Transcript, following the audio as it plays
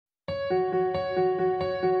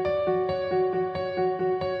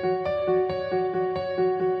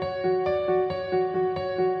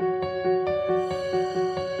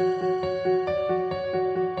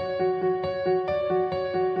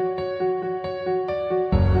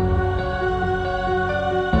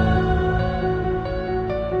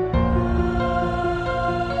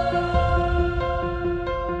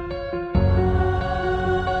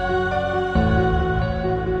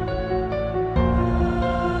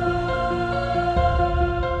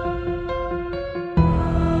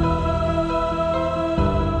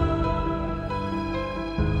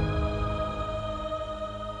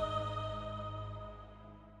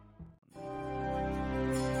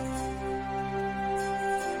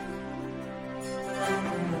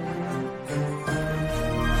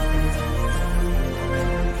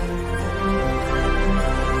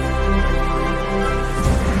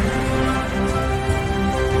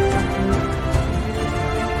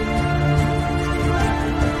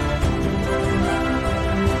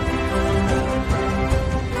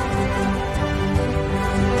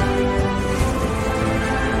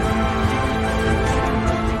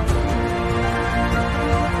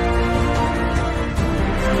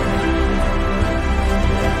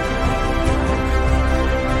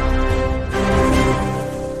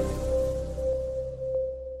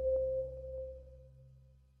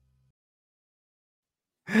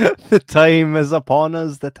The time is upon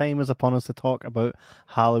us. The time is upon us to talk about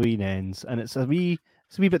Halloween Ends, and it's a wee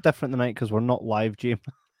bit different tonight because we're not live, James.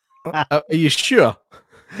 Are you sure?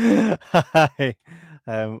 Hi.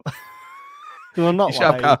 We're not You should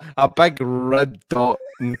live. have a big red dot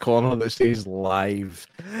in the corner that says live.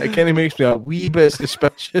 It kind of makes me a wee bit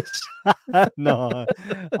suspicious. No,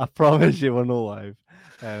 I promise you, we're not live.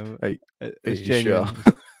 Right. It's Are you genuine.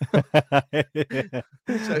 sure? Hang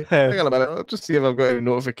on a minute. I'll just see if I've got any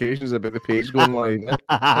notifications about the page going live.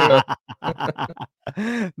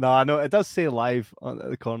 No, I know it does say live at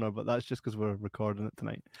the corner, but that's just because we're recording it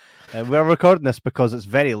tonight. We're recording this because it's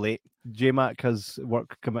very late. J-Mac has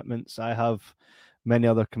work commitments. I have many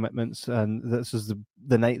other commitments, and this is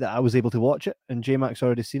the night that I was able to watch it, and J-Mac's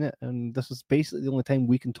already seen it, and this is basically the only time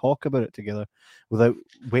we can talk about it together without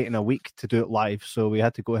waiting a week to do it live. So we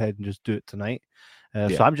had to go ahead and just do it tonight.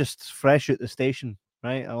 So I'm just fresh at the station,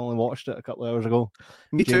 right? I only watched it a couple of hours ago.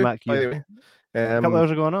 Me too, J-Mac, by the way. a couple of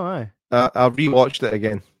hours ago, no, aye. I rewatched it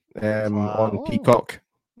again on Peacock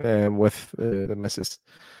with the missus.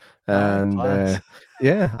 And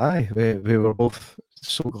we were both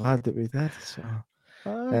so glad that we did. So,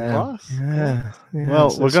 class. Yeah.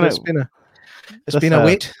 Well, we're gonna. It's been a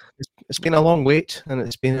wait. It's been a long wait, and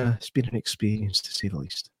it's been an experience to say the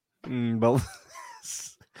least. Well,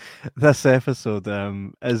 this episode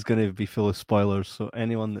is going to be full of spoilers. So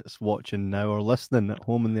anyone that's watching now or listening at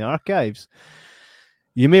home in the archives,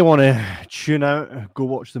 you may want to tune out, go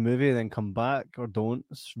watch the movie, then come back, or don't.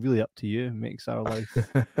 It's really up to you. It makes our life.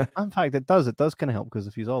 In fact, it does. It does kind of help because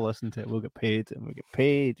if you all listen to it, we'll get paid, and we get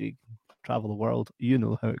paid. We travel the world. You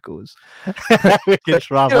know how it goes. We can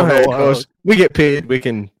travel the world. We get paid. We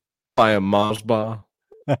can buy a Mars bar.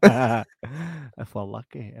 If we're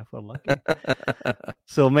lucky.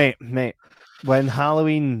 So, mate, when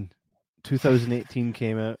Halloween 2018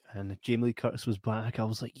 came out and Jamie Lee Curtis was back, I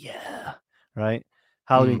was like, yeah, right.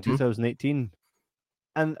 Halloween 2018,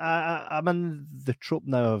 and I'm in the trope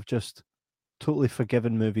now of just totally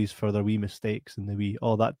forgiving movies for their wee mistakes and the wee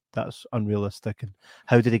that's unrealistic and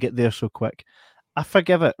how did he get there so quick. I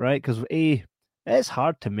forgive it, right? Because it's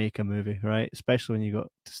hard to make a movie, right? Especially when you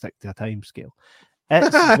got to stick to a time scale.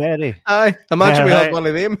 It's very. I imagine we had one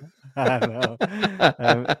of them. I know.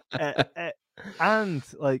 And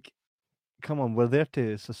like, come on, we're there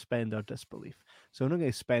to suspend our disbelief. So I'm not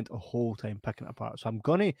going to spend a whole time picking it apart. So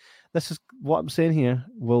this is what I'm saying here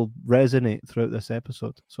will resonate throughout this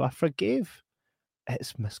episode. So I forgave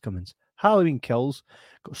its miscomings. Halloween Kills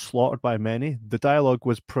got slaughtered by many. The dialogue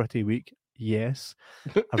was pretty weak. Yes.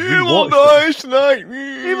 Evil dies tonight.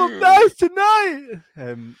 Evil dies tonight.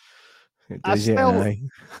 I'm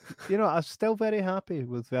still very happy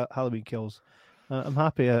with Halloween Kills. I'm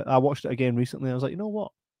happy. I watched it again recently. I was like, you know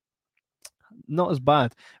what? Not as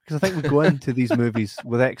bad, because I think we go into these movies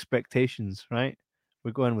with expectations, right?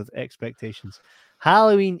 We're going with expectations.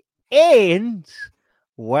 Halloween Ends.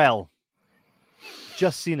 Well,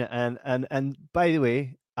 just seen it, and by the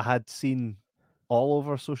way, I had seen all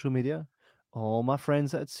over social media, all my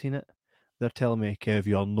friends that had seen it. They're telling me, Kev,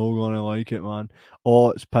 you're not gonna like it, man.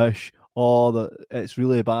 Oh, it's pish. Oh, it's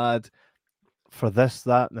really bad for this,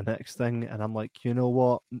 that, and the next thing. And I'm like, you know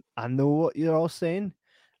what? I know what you're all saying,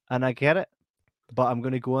 and I get it. But I'm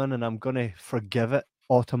going to go in and I'm going to forgive it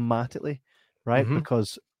automatically, right? Mm-hmm.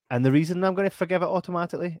 Because And the reason I'm going to forgive it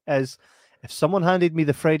automatically is if someone handed me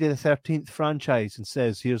the Friday the 13th franchise and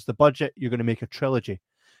says, here's the budget, you're going to make a trilogy.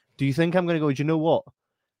 Do you think I'm going to go, do you know what?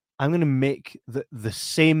 I'm going to make the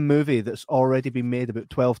same movie that's already been made about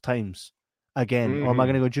 12 times again. Or am I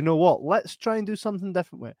going to go, do you know what? Let's try and do something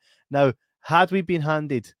different with it. Now, had we been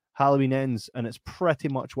handed Halloween Ends and it's pretty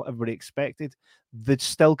much what everybody expected, they'd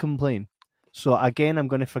still complain. So again, I'm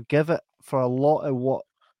going to forgive it for a lot of what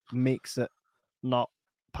makes it not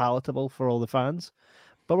palatable for all the fans.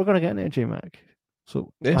 But we're going to get into it, J-Mac.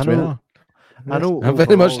 So yes, we are. I know. I'm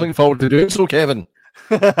very much looking forward to doing so, Kevin.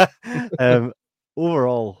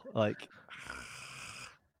 Overall, like,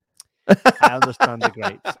 I understand the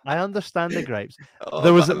gripes.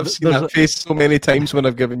 Oh, I've seen that face so many times when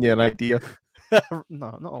I've given you an idea.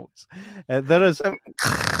 No, not always. There is,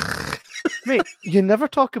 mate. You never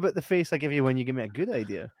talk about the face I give you when you give me a good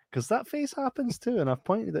idea, because that face happens too, and I've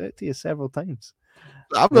pointed it out to you several times.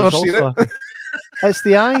 I've never seen it. It's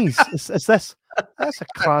the eyes. It's this. That's a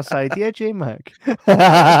class idea, J-Mac.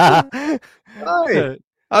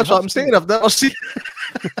 That's what I'm saying. I've never seen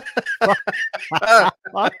it.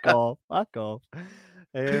 Fuck off.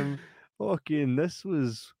 Okay, this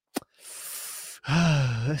was.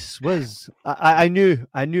 I knew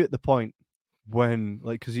at the point when,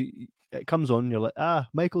 like, because it comes on, you're like,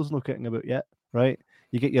 Michael's not getting about yet, right?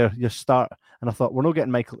 You get your start, and I thought, we're not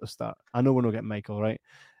getting Michael at the start. I know we're not getting Michael, right?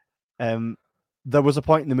 There was a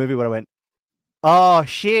point in the movie where I went, oh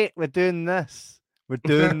shit, we're doing this,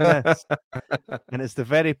 and it's the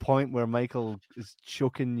very point where Michael is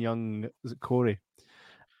choking young. Is it Corey?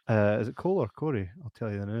 Is it Cole or Corey? I'll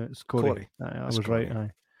tell you the name. It's Corey. I was Corey. Right.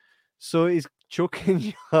 Aye. So he's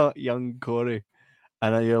choking young Corey,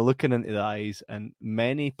 and you're looking into the eyes, and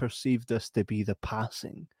many perceive this to be the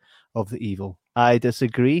passing of the evil. I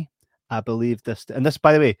disagree. I believe this, and this,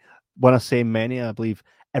 by the way, when I say many, I believe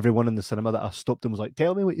everyone in the cinema that I stopped and was like,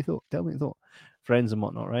 tell me what you thought. Friends and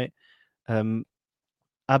whatnot, right?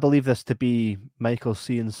 I believe this to be Michael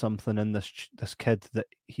seeing something in this kid that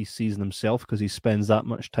he sees in himself, because he spends that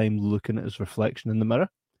much time looking at his reflection in the mirror.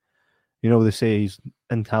 You know, they say he's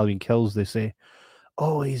in Halloween Kills, they say,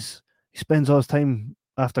 oh, he spends all his time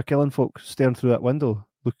after killing folk staring through that window,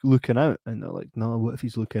 looking out. And they're like, no, what if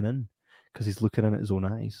he's looking in? Because he's looking in at his own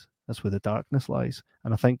eyes. That's where the darkness lies.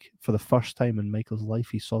 And I think for the first time in Michael's life,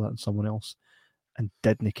 he saw that in someone else and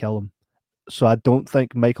didn't kill him. So I don't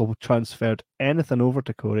think Michael transferred anything over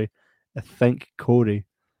to Corey. I think Corey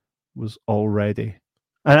was already...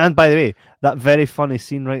 And by the way, that very funny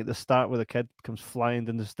scene right at the start where the kid comes flying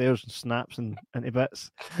down the stairs and snaps into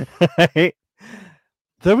bits.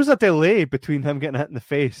 There was a delay between him getting hit in the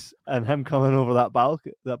face and him coming over that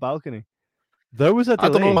balcony. There was a delay.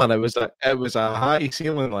 I don't know, man. It was a high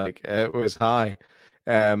ceiling, like it was high.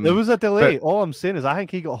 There was a delay. But... all I'm saying is, I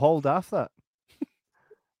think he got hauled after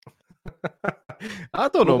that. I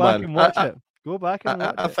don't know, man. And watch it. Go back and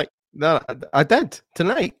watch it. I think no, I did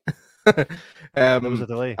tonight. There was a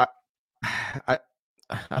delay. I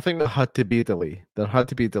think there had to be a delay.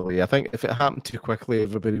 I think if it happened too quickly,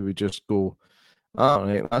 everybody would just go, all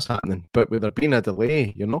right, that's happening. But with there being a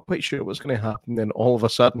delay, you're not quite sure what's going to happen. Then all of a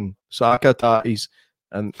sudden, Saka dies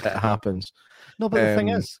and it happens. No, but the thing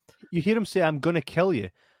is, you hear him say, I'm going to kill you,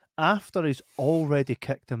 after he's already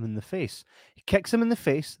kicked him in the face. He kicks him in the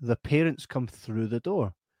face, the parents come through the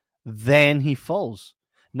door. Then he falls.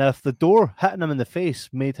 Now, if the door hitting him in the face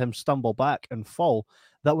made him stumble back and fall,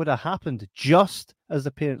 that would have happened just as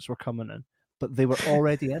the parents were coming in, but they were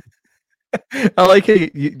already in. I like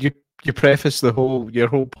it. You preface your whole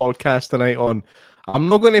podcast tonight on, I'm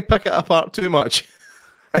not going to pick it apart too much.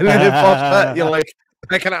 And then the first bit, you're like,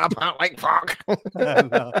 picking it apart like fuck.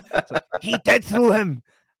 No. So, he did throw him.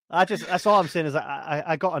 That's all I'm saying is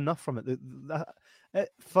I got enough from it.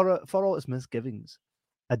 For all its misgivings,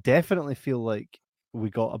 I definitely feel like we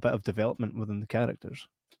got a bit of development within the characters.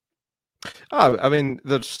 I mean,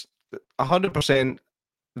 there's 100%.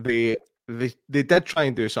 They did try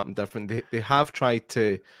and do something different. They have tried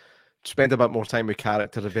to spend a bit more time with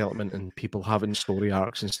character development and people having story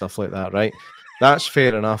arcs and stuff like that, right? That's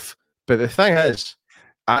fair enough. But the thing is,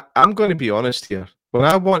 I'm going to be honest here. When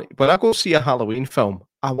I go see a Halloween film,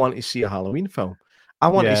 I want to see a Halloween film. I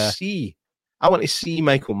want to see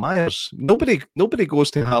Michael Myers. Nobody goes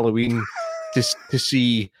to Halloween to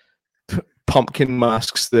see pumpkin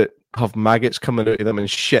masks that have maggots coming out of them and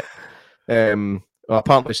shit. Well,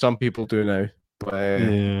 apparently some people do now. But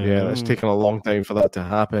it's taken a long time for that to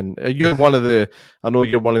happen. I know you're one of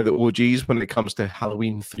the OGs when it comes to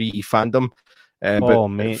Halloween 3 fandom.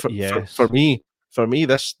 For me,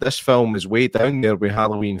 this film is way down there with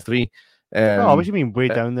Halloween 3. What do you mean way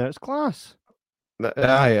down there? It's class.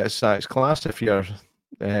 It's class if you're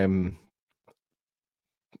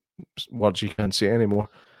words you can't say anymore.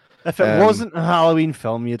 If it wasn't a Halloween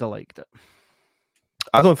film, you'd have liked it.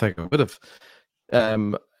 I don't think I would have.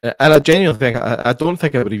 And I genuinely think I don't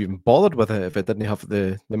think I would have even bothered with it if it didn't have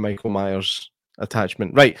the Michael Myers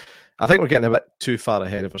attachment. Right. I think we're getting a bit too far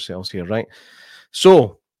ahead of ourselves here, right?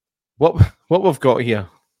 So what we've got here.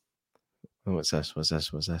 Oh, what's this?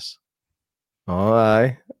 Oh,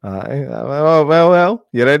 aye. Well.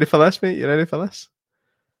 You ready for this, mate? You ready for this?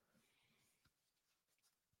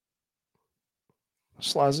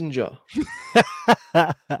 Slazenger.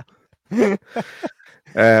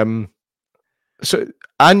 So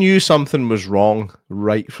I knew something was wrong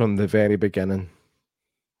right from the very beginning.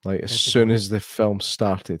 Like as soon as the film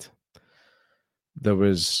started, there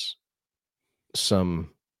was some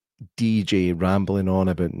DJ rambling on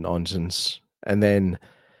about nonsense, and then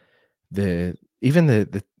the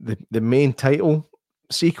main title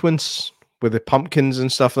sequence with the pumpkins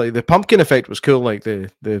and stuff, like the pumpkin effect was cool, like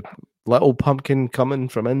the little pumpkin coming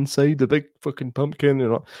from inside the big fucking pumpkin, you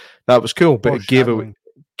know, that was cool, but it gave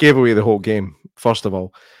away the whole game, first of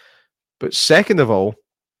all. But second of all,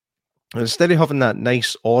 instead of having that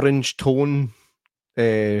nice orange tone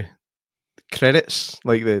credits,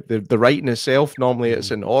 like the writing itself, normally it's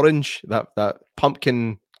in orange, that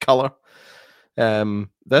pumpkin color.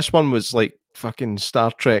 This one was like fucking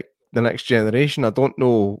Star Trek The Next Generation. I don't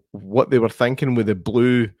know what they were thinking with the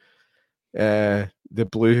blue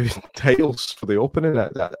titles for the opening.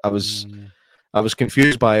 I was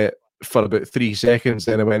confused by it for about 3 seconds.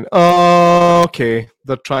 Then I went, oh, okay,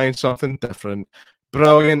 they're trying something different.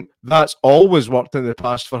 Brilliant. That's always worked in the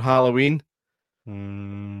past for Halloween.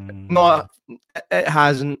 No, it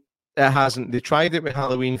hasn't. It hasn't. They tried it with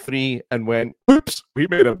Halloween 3 and went, oops, we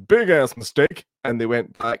made a big ass mistake. And they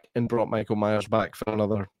went back and brought Michael Myers back for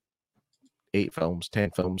another 8 films,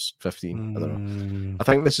 10 films, 15. I don't know. I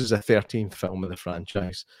think this is the 13th film of the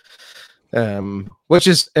franchise, which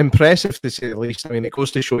is impressive to say the least. I mean, it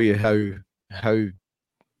goes to show you how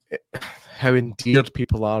endeared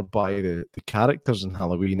people are by the characters in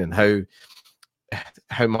Halloween, and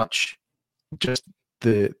how much just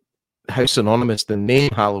how synonymous the name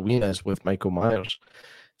Halloween is with Michael Myers.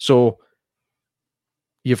 So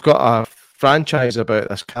you've got a franchise about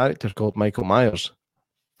this character called Michael Myers.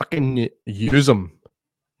 Fucking use him.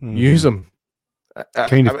 Use him.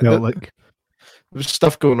 Kind of felt like there was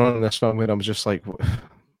stuff going on in this film where I was just like,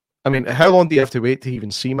 I mean, how long do you have to wait to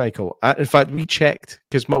even see Michael? In fact, we checked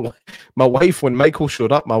because my wife, when Michael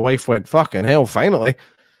showed up, my wife went, fucking hell, finally.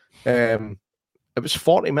 It was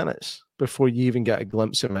 40 minutes before you even get a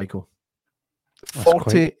glimpse of Michael.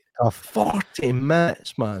 40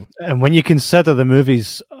 minutes, man. And when you consider the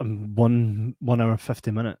movie's 1 hour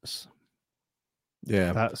 50 minutes,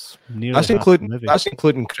 yeah, that's nearly that's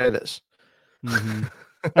including credits. Mm-hmm.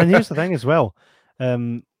 And here's the thing as well,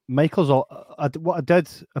 Michael's what I did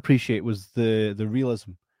appreciate was the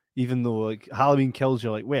realism. Even though like Halloween Kills,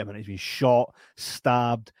 you're like, wait a minute, he's been shot,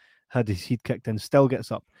 stabbed, had his head kicked in, still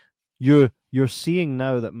gets up. You're seeing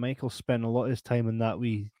now that Michael spent a lot of his time in that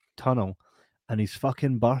wee tunnel, and he's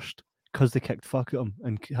fucking burst because they kicked fuck at him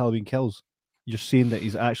in Halloween Kills. You're seeing that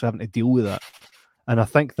he's actually having to deal with that. And I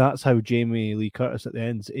think that's how Jamie Lee Curtis at the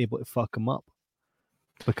end is able to fuck him up.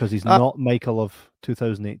 Because he's not Michael of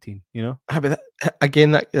 2018, you know? But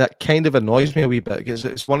that kind of annoys me a wee bit, because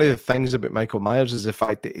it's one of the things about Michael Myers is the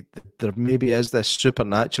fact that there maybe is this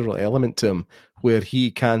supernatural element to him where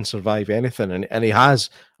he can survive anything, and he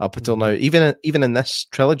has up until now. Even in this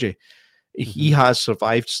trilogy, he has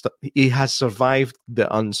survived. He has survived the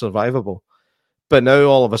unsurvivable, but now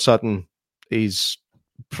all of a sudden he's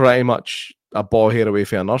pretty much a ball hair away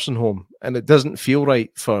from a nursing home, and it doesn't feel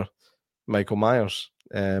right for Michael Myers.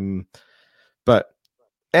 But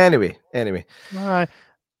anyway. All right.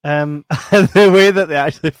 The way that they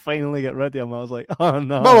actually finally get rid of him, I was like, oh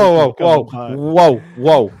no.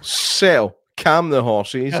 Whoa. Settle. Calm the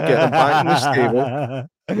horses. Get them back in the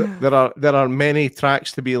stable. There are many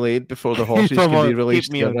tracks to be laid before the horses can be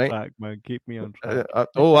released. Keep me on track, man. Keep me on track. I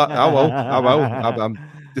will. I'm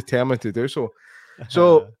determined to do so.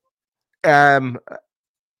 So,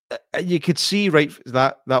 you could see right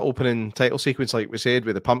that opening title sequence, like we said,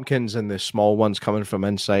 with the pumpkins and the small ones coming from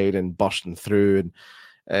inside and bursting through. And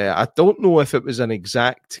I don't know if it was an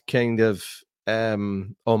exact kind of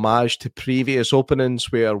homage to previous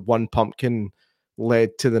openings where one pumpkin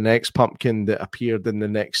led to the next pumpkin that appeared in the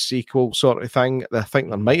next sequel, sort of thing. I think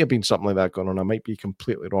there might have been something like that going on. I might be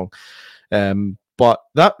completely wrong. But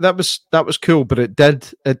that was cool. But it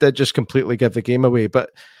did just completely give the game away.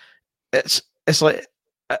 But it's like,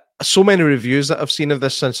 so many reviews that I've seen of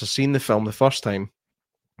this since I've seen the film the first time,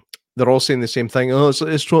 they're all saying the same thing. Oh,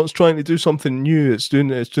 it's trying to do something new. It's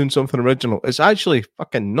doing something original. It's actually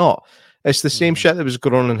fucking not. It's the same shit that was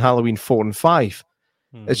going on in Halloween 4 and 5.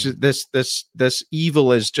 It's just this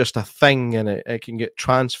evil is just a thing, and it can get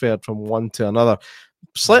transferred from one to another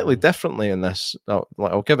slightly differently in this.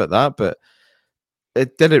 I'll give it that, but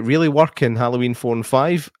did it really work in Halloween 4 and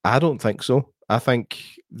 5? I don't think so. I think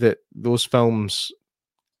that those films,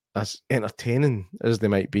 as entertaining as they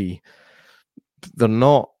might be, they're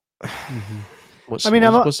not. What's the word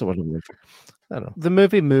I'm looking for? I don't know. The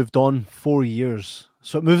movie moved on 4 years,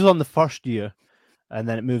 so it moves on the first year, and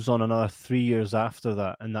then it moves on another 3 years after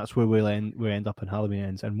that, and that's where we end up in Halloween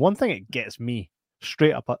Ends. And one thing it gets me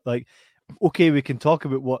straight up, like, okay, we can talk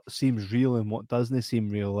about what seems real and what doesn't seem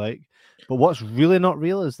real, like, but what's really not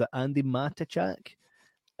real is that Andy Matichak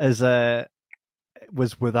was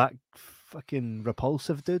with that fucking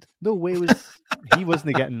repulsive dude. No way he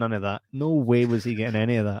wasn't getting none of that. No way was he getting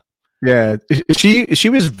any of that. Yeah, she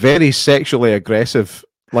was very sexually aggressive.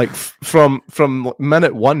 Like from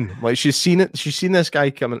minute one, like she's seen this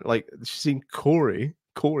guy coming. Like she's seen Corey,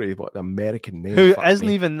 what an American name, who isn't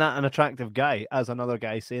even that an attractive guy. As another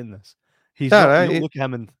guy saying this, he's not. Right. Look at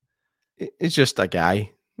him and it's just a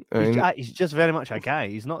guy. He's just very much a guy.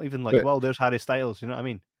 He's not even like, well, there's Harry Styles. You know what I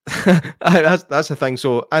mean? that's the thing.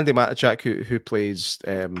 So Andy Matichak, who plays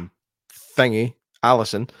Thingy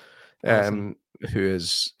Allison, who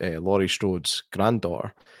is Laurie Strode's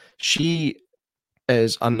granddaughter, she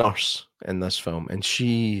is a nurse in this film, and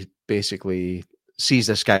she basically sees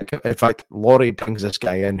this guy. In fact, Laurie brings this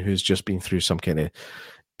guy in who's just been through some kind of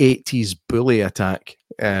 80s bully attack,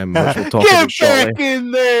 which we'll talk about shortly. Get back in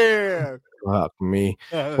there! Fuck me.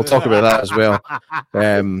 We'll talk about that as well.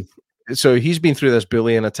 So he's been through this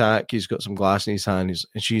bullying attack. He's got some glass in his hand,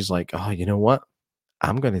 and she's like, "Oh, you know what?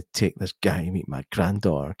 I'm going to take this guy to meet my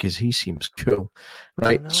granddaughter because he seems cool."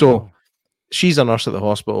 Right? So she's a nurse at the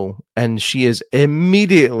hospital, and she is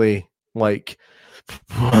immediately like,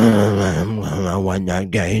 "I want that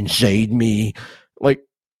guy inside me," like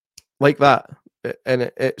that.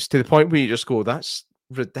 And it's to the point where you just go, "That's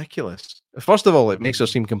ridiculous." First of all, it makes her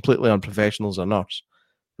seem completely unprofessional as a nurse,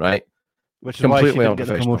 right? Which is why she didn't get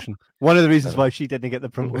the promotion. One of the reasons why she didn't get the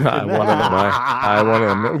promotion. One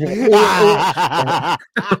of them.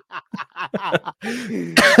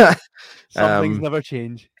 Some things never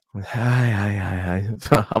change. Aye.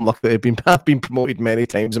 I'm lucky that I've been promoted many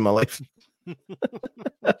times in my life.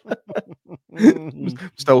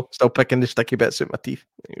 still picking the sticky bits out my teeth.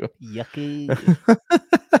 Yucky.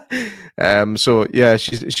 So yeah,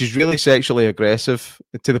 she's really sexually aggressive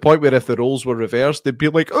to the point where if the roles were reversed, they'd be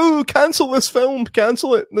like, "Oh, cancel this film,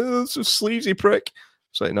 cancel it. No, it's a sleazy prick."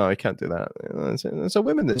 It's like, no, I can't do that. It's a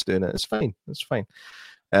woman that's doing it. It's fine.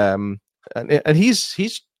 And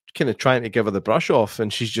he's kind of trying to give her the brush off,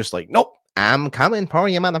 and she's just like, "Nope, I'm coming for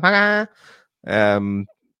you, motherfucker."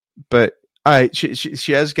 But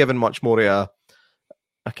she has given much more a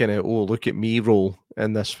kind of look at me role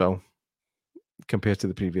in this film compared to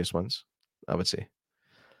the previous ones, I would say.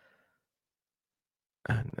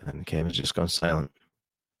 And Kevin's just gone silent.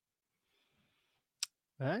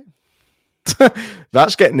 Right.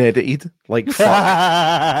 That's getting edited. Like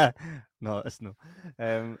fuck. No, it's no.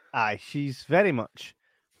 She's very much.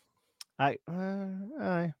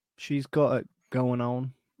 She's got it going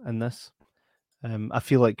on in this. I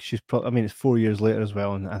feel like she's it's 4 years later as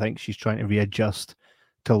well, and I think she's trying to readjust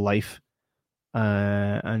to life.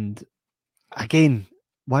 And again,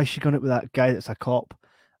 why is she going out with that guy that's a cop?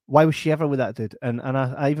 Why was she ever with that dude? And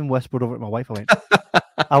I even whispered over to my wife.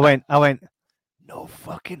 I went, no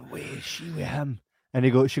fucking way is she with him. And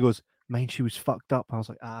she goes, mine, she was fucked up. I was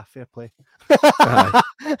like, fair play.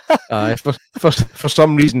 For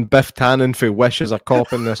some reason, Biff Tannen for Wish is a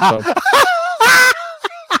cop in this film.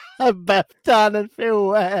 Biff Tannen for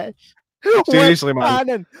Wish. Seriously,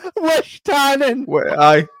 man. Wish Tannen.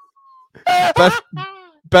 Aye.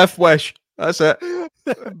 Biff Wish. That's it.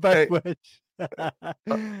 Biff Wish.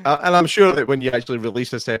 And I'm sure that when you actually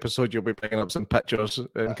release this episode, you'll be bringing up some pictures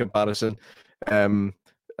in comparison.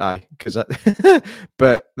 Because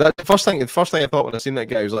but that the first thing I thought when I seen that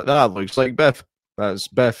guy was like, that looks like Biff. That's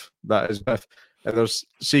Biff. That is Biff. And there's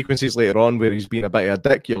sequences later on where he's being a bit of a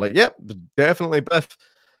dick. You're like, yep, definitely Biff.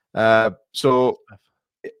 I don't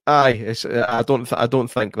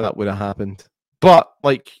think that would have happened. But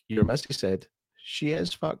like your missy said, she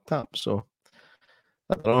is fucked up. So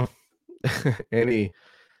I don't know.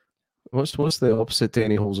 What's the opposite to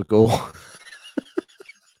any holes of goal?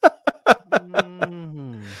 I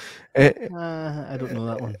don't know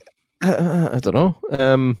that one. I don't know.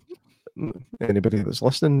 anybody that's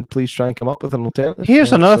listening, please try and come up with an alternative.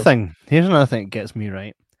 Here's another thing. Here's another thing that gets me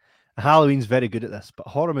right. Halloween's very good at this, but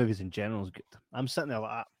horror movies in general is good. I'm sitting there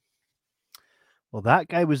like that. Well, that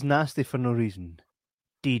guy was nasty for no reason.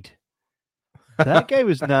 Did. That guy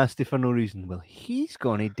was nasty for no reason. Well, he's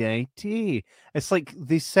gonna die too. It's like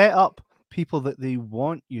they set up people that they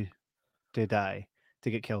want you to die, to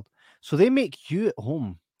get killed. So they make you at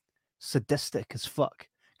home sadistic as fuck.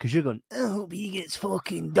 Because you're going, I hope he gets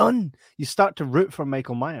fucking done. You start to root for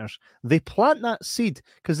Michael Myers. They plant that seed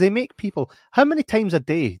because they make people. How many times a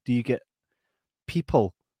day do you get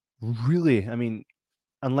people really? I mean,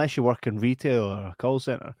 unless you work in retail or a call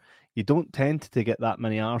center, you don't tend to get that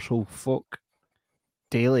many arsehole folk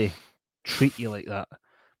daily treat you like that.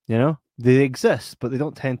 You know, they exist, but they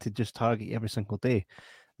don't tend to just target you every single day.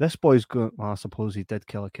 This boy's going, well, I suppose he did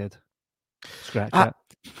kill a kid. Scratch that.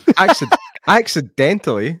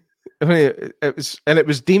 Accidentally. I mean, it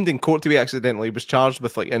was deemed in court to be accidentally. He was charged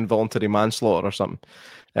with like involuntary manslaughter or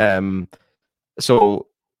something. So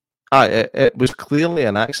it was clearly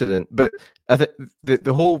an accident. But I think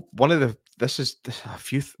the whole one of the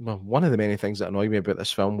many things that annoyed me about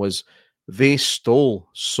this film was they stole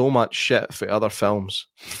so much shit for other films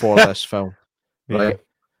for this film. Right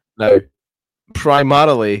now,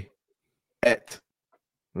 primarily it.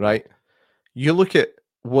 Right, you look at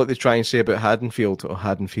what they try and say about Haddonfield. Or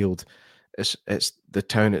Haddonfield, it's the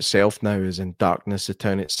town itself now is in darkness. The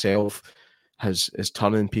town itself is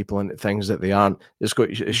turning people into things that they aren't.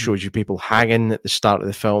 It shows you people hanging at the start of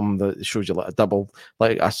the film. That shows you like a double,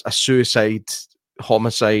 like a suicide,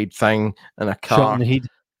 homicide thing in a car. Shot in the head.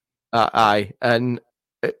 Aye, and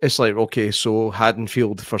it's like, okay, so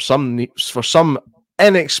Haddonfield for some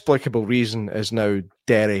inexplicable reason is now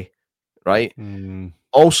Derry, right?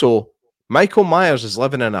 Also, Michael Myers is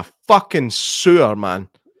living in a fucking sewer, man.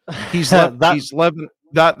 He's living.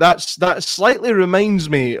 That slightly reminds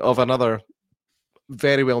me of another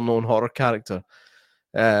very well known horror character.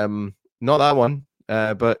 Not that one,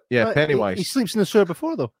 but yeah, Pennywise. He sleeps in the sewer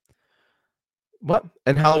before though. What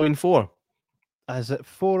in Halloween 4? Is it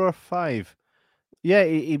 4 or 5? Yeah,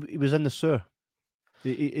 he was in the sewer.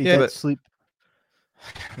 He did sleep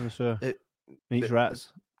in the sewer. Eats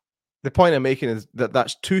rats. The point I'm making is that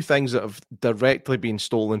that's two things that have directly been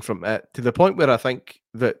stolen from it, to the point where I think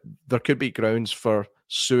that there could be grounds for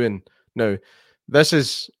suing. Now, this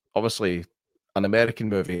is obviously an American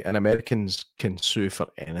movie, and Americans can sue for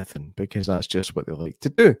anything because that's just what they like to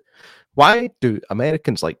do. Why do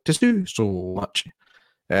Americans like to sue so much?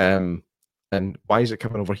 And why is it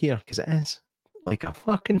coming over here? Because it is like a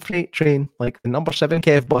fucking freight train, like the number 7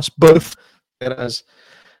 Kev bus. Both there it is.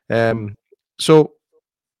 So.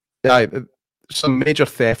 Yeah, some major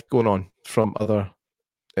theft going on from other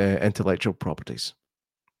intellectual properties,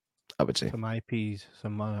 I would say. Some IPs,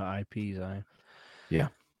 some other IPs, aye. Yeah.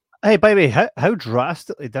 Hey, by the way, how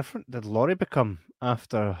drastically different did Laurie become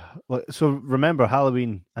after? So remember,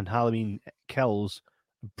 Halloween and Halloween Kills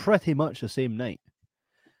pretty much the same night.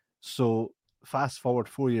 So fast forward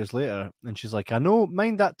 4 years later, and she's like, I know,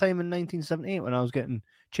 mind that time in 1978 when I was getting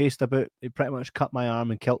chased about, he pretty much cut my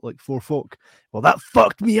arm and killed like 4 folk. Well, that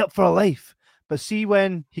fucked me up for life. But see,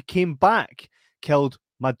 when he came back, killed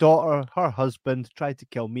my daughter, her husband, tried to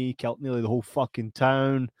kill me, killed nearly the whole fucking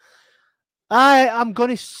town. I'm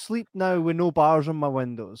going to sleep now with no bars on my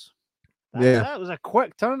windows. That was a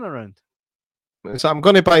quick turnaround. So I'm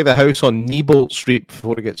going to buy the house on Neibolt Street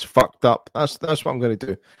before it gets fucked up. That's what I'm going to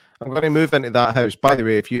do. I'm going to move into that house. By the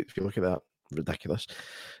way, if you look at that, ridiculous.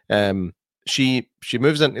 She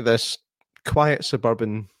moves into this quiet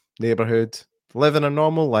suburban neighborhood, living a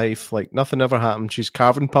normal life like nothing ever happened. She's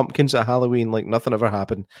carving pumpkins at Halloween like nothing ever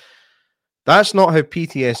happened. That's not how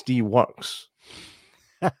PTSD works.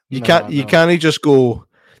 You can't just go,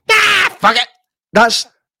 fuck it. That's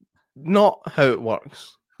not how it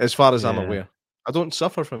works, as far as I'm aware. I don't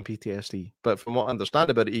suffer from PTSD, but from what I understand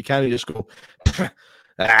about it, you can't just go,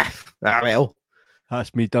 well,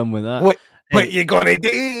 that's me done with that. What you gonna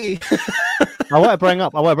do? I want to bring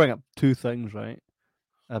up 2 things, right,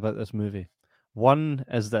 about this movie. One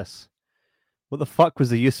is this: what the fuck was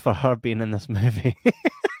the use for her being in this movie?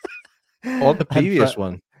 Or the previous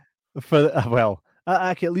one?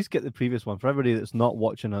 I can at least get the previous one for everybody that's not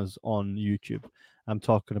watching us on YouTube. I'm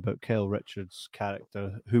talking about Kyle Richards'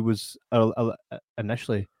 character, who was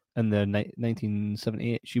initially in the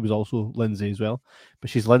 1978. She was also Lindsay as well, but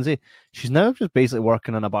she's Lindsay. She's now just basically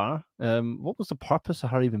working in a bar. What was the purpose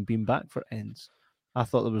of her even being back for Ends? I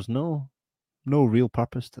thought there was no real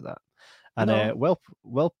purpose to that. And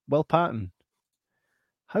Will Patton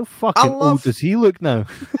How fucking old does he look now?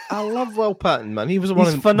 I love Will Patton, man. He was one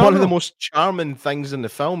of the most charming things in the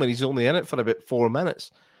film, and he's only in it for about 4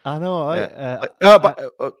 minutes. I know.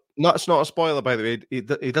 It's not a spoiler, by the way.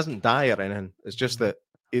 He doesn't die or anything. It's just that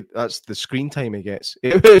that's the screen time he gets.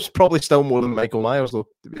 It's probably still more than Michael Myers, though,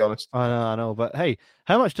 to be honest. I know. But hey,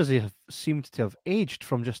 how much does he seem to have aged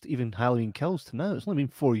from just even Halloween Kills to now? It's only been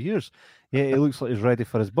 4 years. Yeah, he looks like he's ready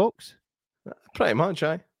for his box. Pretty much,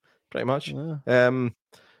 pretty much. Yeah.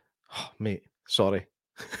 Oh, mate, sorry.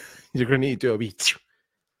 You're gonna need to do a wee.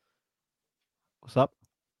 What's up?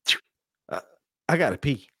 I gotta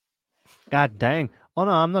pee. God dang! Oh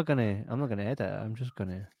no, I'm not gonna edit it. I'm just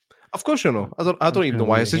gonna. Of course you know. I don't even know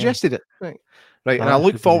why I suggested it. Right. And I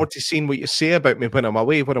look forward to seeing what you say about me when I'm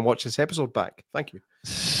away, when I watch this episode back. Thank you.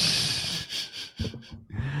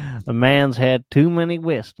 The man's had too many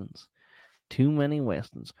westerns.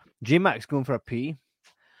 J-Mac's going for a pee.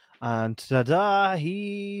 And ta-da,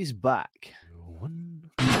 he's back.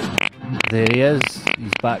 There he is.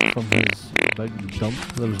 He's back from his big dump.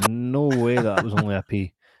 There was no way that was only a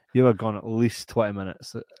pee. You were gone at least 20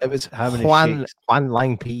 minutes. It was one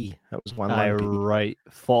line pee. That was one line pee. Right.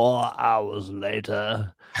 4 hours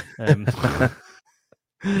later. A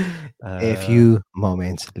few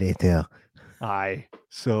moments later. Aye.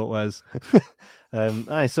 So it was.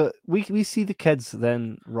 So we see the kids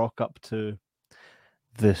then rock up to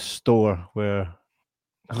the store where,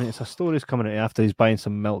 I mean, it's a store he's coming out after he's buying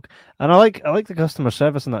some milk, and I like the customer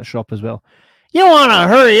service in that shop as well. You want to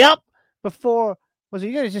hurry up before? Was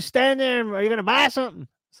you gonna just stand there? And are you gonna buy something?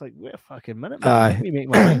 It's like, wait a fucking minute, man. Let me make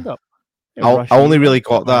my mind up. I only really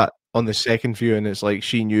got that on the second view, and it's like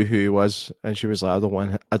she knew who he was, and she was like,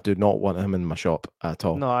 I do not want him in my shop at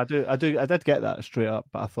all. No, I did get that straight up,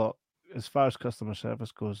 but I thought, as far as customer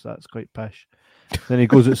service goes, that's quite pish. Then he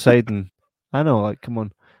goes outside, and I know, like, come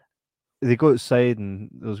on. They go outside, and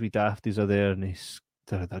those wee dafties are there, and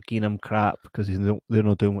they're giving him crap because they're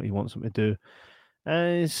not doing what he wants them to do.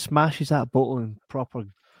 And he smashes that bottle and proper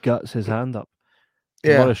guts his hand up.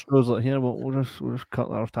 Yeah. Boris Strode like, here, we'll just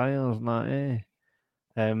cut our tires and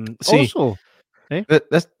that, See, also,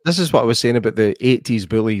 this is what I was saying about the 80s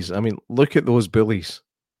bullies. I mean, look at those bullies.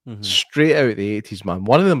 Mm-hmm. Straight out of the 80s, man.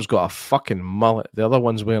 One of them's got a fucking mullet. The other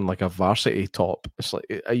one's wearing like a varsity top. It's like,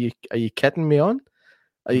 are you kidding me on?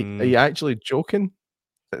 Are you actually joking?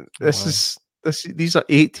 These are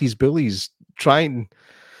 80s bullies. Try and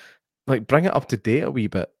like bring it up to date a wee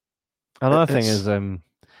bit. Another thing is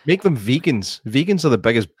make them vegans. Vegans are the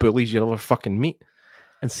biggest bullies you'll ever fucking meet.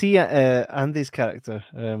 And see Andy's character,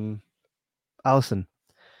 Alison.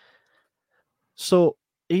 So,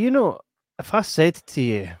 you know, if I said to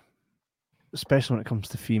you, especially when it comes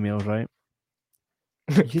to females, right?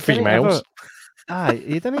 Females?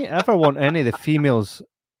 You didn't ever want any of the females.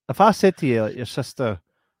 If I said to you, like, your sister,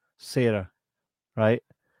 Sarah, right?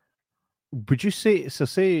 Would you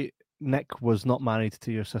say Nick was not married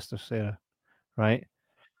to your sister, Sarah, right?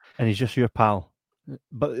 And he's just your pal.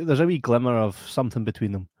 But there's a wee glimmer of something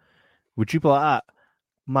between them. Would you be like that?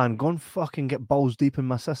 Man, go and fucking get balls deep in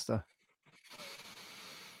my sister.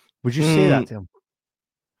 Would you say that to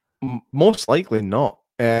him? Most likely not.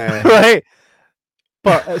 Right.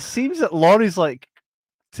 But it seems that Laurie's like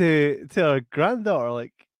to her granddaughter,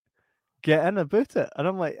 like, get in about it. And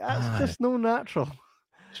I'm like, that's just no natural.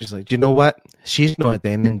 She's like, do you know what? She's not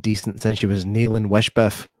done indecent since she was nailing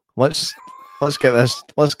Wishbiff. Let's get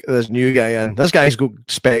this new guy in. This guy's got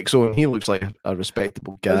specs on. He looks like a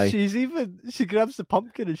respectable guy. And she grabs the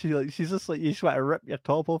pumpkin and she's just like, you just want to rip your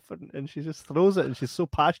top off, and she just throws it, and she's so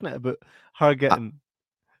passionate about her getting.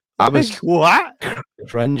 I was what?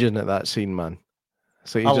 Cringing at that scene, man.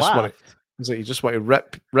 So you just want to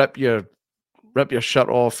rip your shirt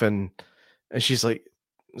off, and she's like,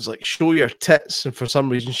 it's like, show your tits, and for some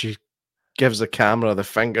reason she gives the camera the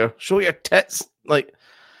finger. Show your tits, like.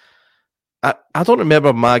 I don't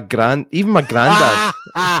remember my granddad.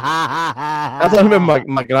 I don't remember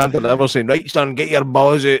my granddad ever saying, right, son, get your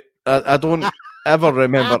balls out. I don't ever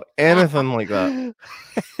remember anything like that.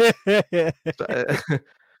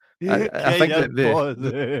 I think that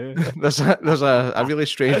there's a really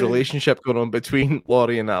strange relationship going on between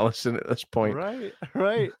Laurie and Alison at this point. Right.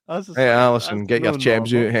 Hey, Alison, get your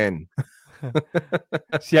chebs out, hen.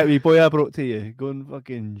 See that wee boy I brought to you? Go and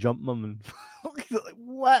fucking jump mum and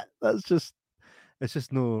what? It's just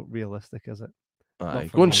no realistic, is it?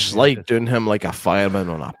 Go and slide down him like a fireman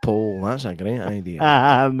on a pole. That's a great idea.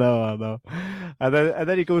 I know. And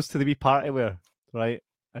then he goes to the wee party where, right?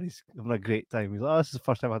 And he's having a great time. He's like, this is the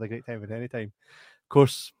first time I had a great time at any time. Of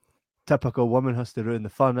course, typical woman has to ruin the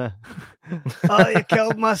fun. Oh, you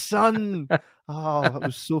killed my son. Oh, it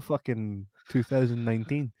was so fucking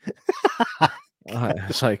 2019.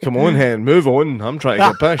 It's like, come on, Hen, move on. I'm trying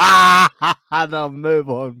to get pushed. No, move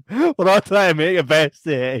on. We're not trying to make a best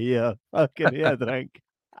out of here. Fucking here, drink.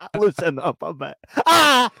 Loosen up a bit.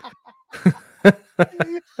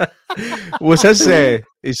 Was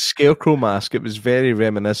his scarecrow mask? It was very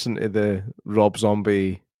reminiscent of the Rob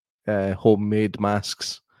Zombie homemade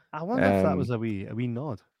masks. I wonder if that was a wee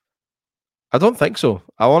nod. I don't think so.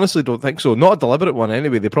 I honestly don't think so. Not a deliberate one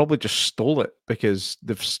anyway. They probably just stole it because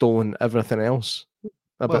they've stolen everything else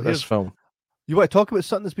about this film. You want to talk about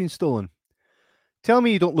something that's been stolen? Tell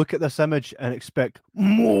me you don't look at this image and expect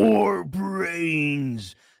more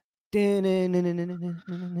brains. Maybe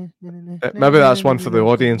that's one for the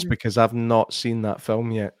audience because I've not seen that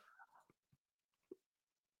film yet.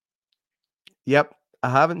 Yep, I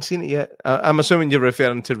haven't seen it yet. I'm assuming you're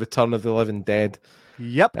referring to Return of the Living Dead.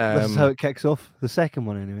 Yep, this is how it kicks off. The second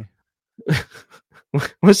one, anyway.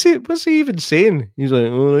 What's he even saying? He's like,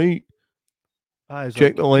 all right.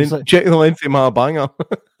 Check the length of my banger.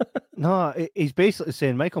 No, he's basically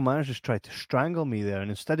saying Michael Myers just tried to strangle me there, and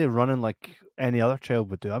instead of running like any other child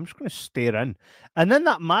would do, I'm just going to stare in. And then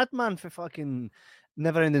that madman for fucking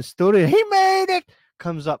Never Ending Story, he made it,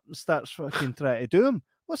 comes up and starts fucking trying to do him.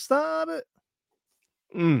 What's that about?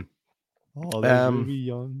 Oh, they're really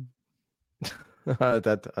young. I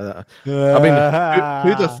did. I mean,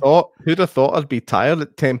 who'd have thought? Who'd have thought I'd be tired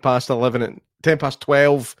at 11:10 at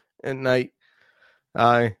 12 at night?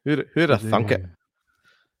 Aye, who'd have thunk it?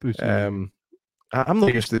 I'm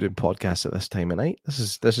not used to doing podcasts at this time of night.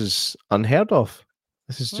 This is unheard of.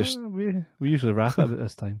 This is just we usually wrap up at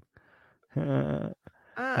this time.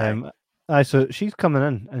 So she's coming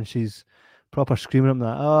in and she's proper screaming up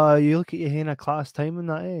that. Oh, you look at your in a class time and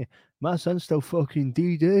that. Eh, my son's still fucking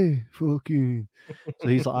D-Day, fucking. So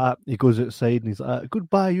he's like that. He goes outside and he's like,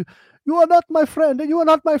 goodbye, you are not my friend and you are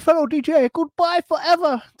not my fellow DJ. Goodbye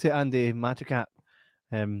forever to Andy Magicat.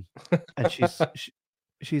 And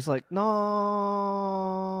she's like,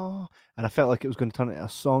 no. And I felt like it was going to turn into a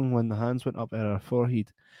song when the hands went up at her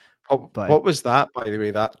forehead. What was that, by the way,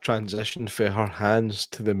 that transition for her hands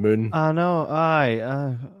to the moon? I know,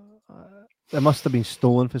 aye. It must have been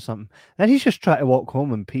stolen for something. And he's just trying to walk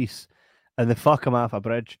home in peace. And they fuck him off a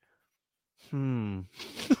bridge.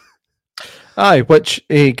 Aye, which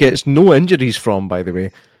he gets no injuries from, by the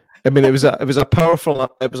way. I mean, it was a powerful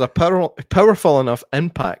enough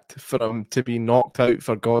impact for him to be knocked out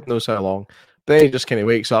for God knows how long. But then he just kind of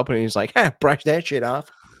wakes up and he's like, brush that shit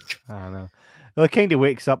off. I don't know. Well, it kind of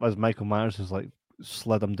wakes up as Michael Myers has like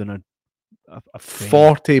slid him down a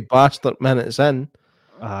 40 bastard minutes in.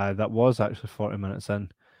 That was actually 40 minutes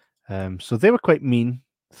in. So they were quite mean,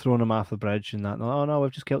 throwing him off the bridge and that. Oh no,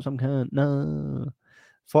 we've just killed some cunt. No.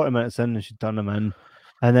 40 minutes in and she turned him in.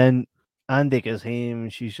 And then Andy gets home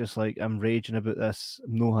and she's just like, I'm raging about this.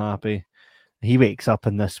 I'm no happy. He wakes up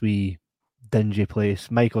in this wee dingy place.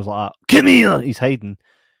 Michael's like, come here. He's hiding.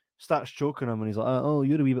 Starts choking him and he's like, oh,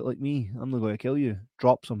 you're a wee bit like me. I'm not going to kill you.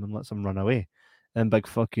 Drops him and lets him run away. And big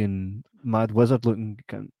fucking mad wizard looking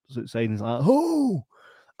outside and he's like, oh,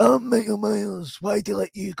 I'm Michael Myers. Why'd he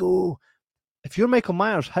let you go? If you're Michael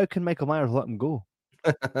Myers, how can Michael Myers let him go?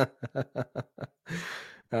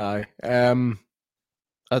 Aye.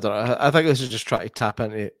 I don't know. I think this is just trying to tap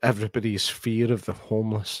into everybody's fear of the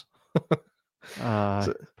homeless.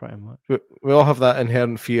 Pretty much. We all have that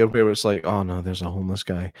inherent fear where it's like, oh no, there's a homeless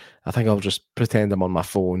guy. I think I'll just pretend I'm on my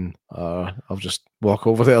phone, or I'll just walk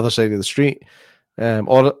over the other side of the street.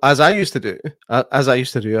 Or as I used to do,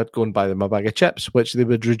 I'd go and buy them a bag of chips, which they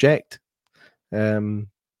would reject,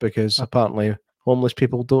 because apparently homeless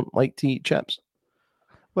people don't like to eat chips.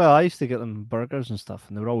 Well, I used to get them burgers and stuff,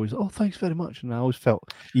 and they were always, oh, thanks very much. And I always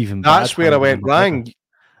felt even bad. That's where I went wrong.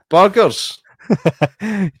 Burgers.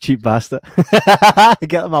 Cheap bastard.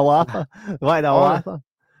 Get them a Whopper. Why the Whopper?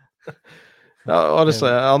 Honestly,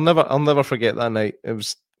 I'll never forget that night. It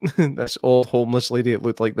was this old homeless lady. It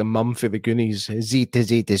looked like the mum for the Goonies.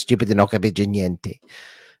 Zita, stupid and occapigiente.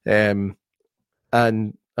 And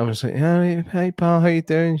I was like, hey pal, how you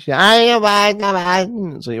doing? She's like,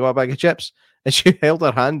 so you want a bag of chips? And she held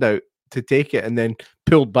her hand out to take it and then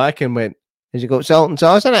pulled back and went, has you got salt and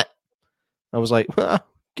sauce in it? I was like,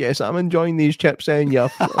 guess I'm enjoying these chips and you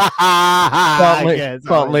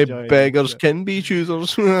partly beggars can be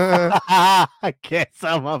choosers. I guess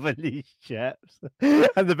I'm having these chips.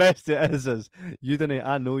 And the best it is you didn't,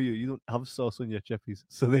 I know you don't have sauce on your chippies.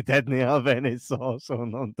 So they didn't have any sauce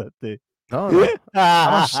on them, did they? No.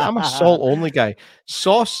 I'm a salt only guy.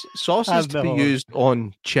 Sauce is to be used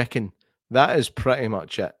on chicken. That is pretty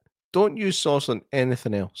much it. Don't use sauce on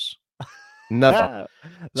anything else. Never.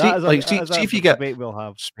 See if you get we'll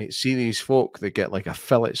have. See these folk that get like a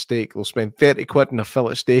fillet steak. They'll spend 30 quid on a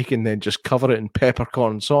fillet steak and then just cover it in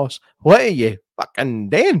peppercorn sauce. What are you fucking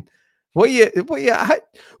doing? What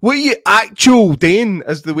are you actual doing,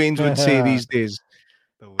 as the Waynes would say these days?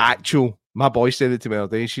 Actual. My boy said it to me the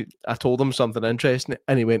other day. I told him something interesting,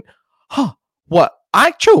 and he went, "Huh? What?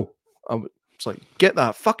 Actual?" I was like, "Get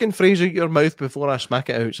that fucking phrase out of your mouth before I smack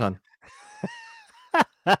it out, son."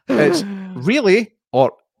 It's really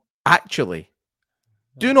or actually.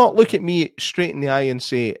 Do not look at me straight in the eye and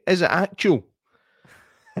say, "Is it actual?"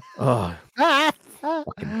 Oh,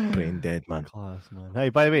 fucking brain dead, man. Class, man. Hey,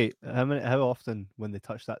 by the way, how often when they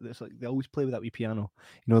touch that, it's like they always play with that wee piano.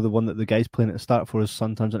 You know, the one that the guy's playing at the start for his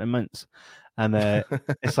son turns into mints, and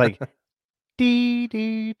it's like dee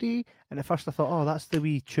dee dee. And at first I thought, oh, that's the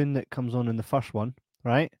wee tune that comes on in the first one,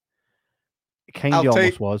 right? It kind of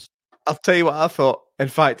almost was. I'll tell you what I thought. In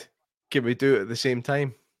fact, can we do it at the same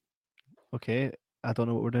time? Okay, I don't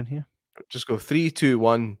know what we're doing here. Just go 3, 2,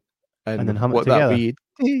 1, and then hum it together. That wee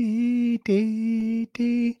dee, dee,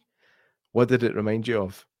 dee. What did it remind you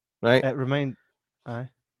of? Right? Aye.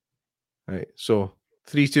 Right. So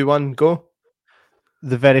 3, 2, 1, go.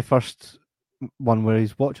 The very first one where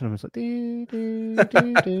he's watching him, it's like dee, dee,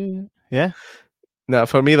 dee, dee. Yeah. No,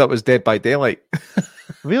 for me that was Dead by Daylight.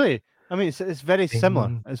 Really? I mean, it's very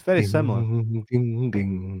similar. It's very similar. Ding,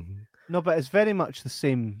 ding. No, but it's very much the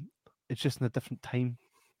same. It's just in a different time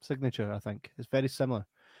signature, I think. It's very similar.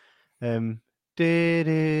 It's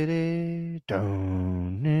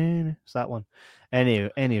that one.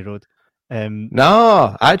 Any road.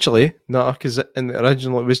 No, actually, no, because in the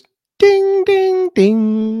original it was ding, ding,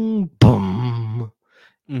 ding, boom.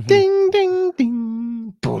 Mm-hmm. Ding, ding,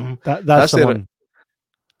 ding, boom. That's the one.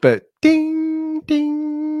 But ding,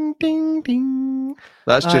 ding, ding, ding.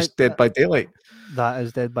 That's just Dead by Daylight. That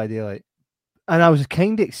is Dead by Daylight. And I was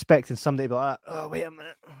kind of expecting somebody to be like, oh, wait a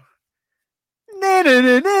minute.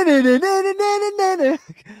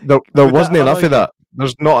 There wasn't enough of that.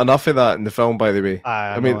 There's not enough of that in the film, by the way.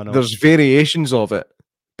 I mean, there's variations of it,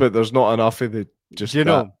 but there's not enough of the just. You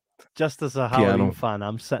know, just as a Halloween fan,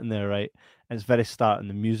 I'm sitting there, right, and it's very start, and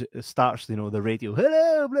the music it starts. You know, the radio,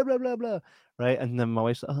 hello, blah blah blah blah, right, and then my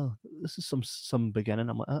wife's like, oh, this is some beginning.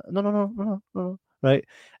 I'm like, no, right,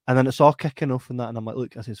 and then it's all kicking off and that, and I'm like,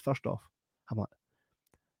 look, I says, first off, I'm like,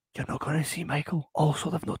 you're not going to see Michael. Also,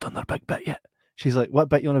 they've not done their big bit yet. She's like, what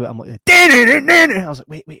bit you on about? I'm like, I was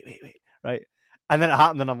like, wait, right. And then it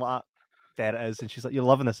happened, and I'm like, there it is. And she's like, you're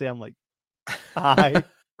loving this, eh? I'm like, hi.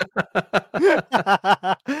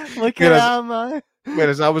 Look at that,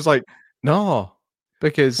 Whereas I was like, no,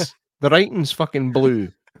 because the writing's fucking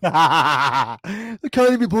blue. It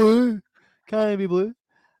can't be blue.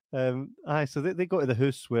 So they go to the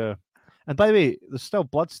house where, and by the way, there's still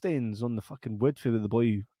bloodstains on the fucking wood for the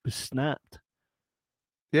boy was snapped.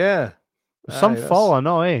 Yeah. Some fall, I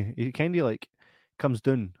know, eh? He kind of like comes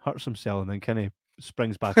down, hurts himself, and then kind of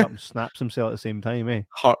springs back up and snaps himself at the same time, eh?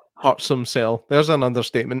 Hurts himself. There's an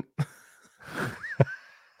understatement.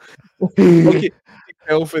 He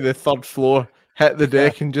fell for the third floor, hit the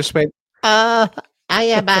deck, and just went, I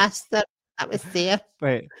am bastard. That was there.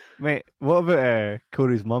 Wait, what about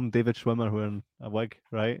Corey's mum, David Schwimmer, wearing a wig,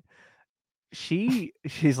 right? She's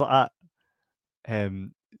like that.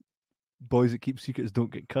 Boys that keep secrets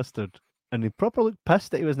don't get custard. And he proper looked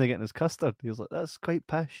pissed that he wasn't getting his custard. He was like, that's quite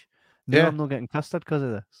pish. No, yeah. I'm not getting custard because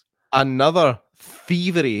of this. Another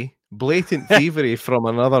blatant thievery from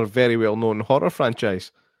another very well-known horror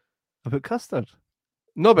franchise. About custard?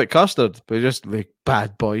 Not about custard, but just like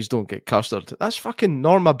bad boys don't get custard. That's fucking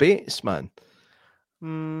Norma Bates, man.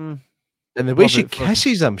 And the way she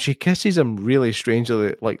kisses him really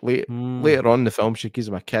strangely. Like later on in the film, she gives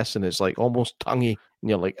him a kiss and it's like almost tonguey. And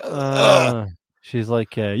you're like, ugh. She's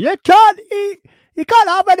like, you can't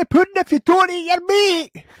have any pudding if you don't eat your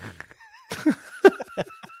meat.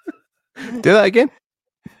 Do that again.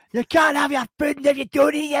 You can't have your pudding if you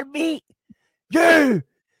don't eat your meat. You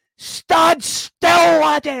stand still,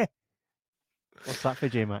 laddie. What's that for,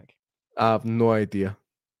 J-Mac? I have no idea.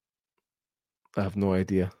 It's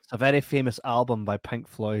a very famous album by Pink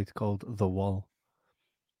Floyd called The Wall.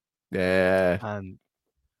 Yeah. And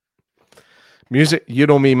music, you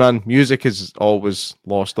know me, man. Music is always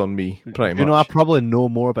lost on me, pretty much. You know, I probably know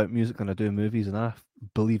more about music than I do movies, and I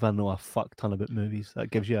believe I know a fuck ton about movies.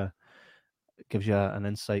 That gives you an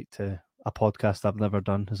insight to a podcast I've never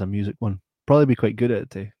done as a music one. Probably be quite good at it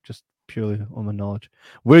too, just purely on my knowledge.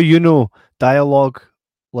 Where you know dialogue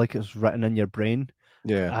like it's written in your brain,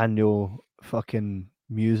 yeah, and know fucking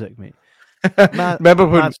music, mate. Remember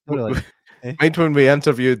when we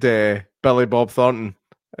interviewed Billy Bob Thornton?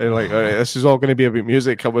 And like, all right, this is all going to be about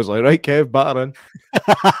music. I was like, right, Kev, batter in.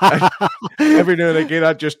 Every now and again,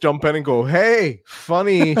 I'd just jump in and go, hey,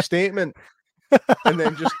 funny statement. And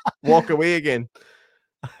then just walk away again.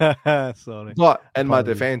 Sorry. But in my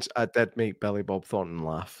defense, I did make Billy Bob Thornton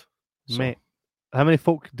laugh. So. Mate, how many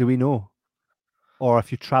folk do we know? Or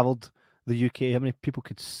if you travelled the UK, how many people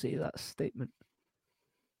could say that statement?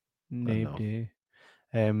 Nobody.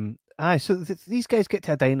 So these guys get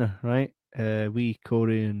to a diner, right? We,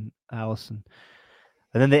 Corey and Alison.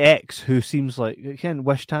 And then the ex, who seems like, again,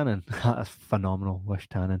 Wish Tannen. That's phenomenal, Wish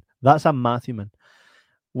Tannen. That's a Matthew man.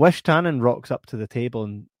 Wish Tannen rocks up to the table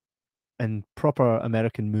in proper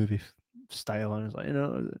American movie style, and it's like,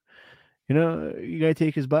 you gotta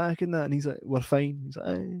take us back and that, and he's like, we're fine. He's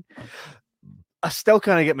like, I still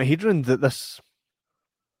can't get my head around that this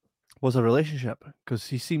was a relationship, because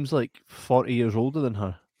he seems like 40 years older than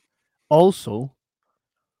her. Also,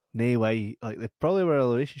 nay way, like they probably were in a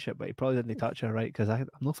relationship, but he probably didn't touch her, right? Because I'm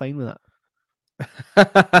not fine with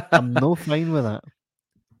that. I'm not fine with that.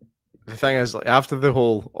 The thing is, like, after the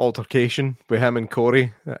whole altercation with him and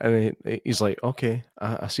Corey, and he's like, okay,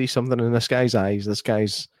 I see something in this guy's eyes. This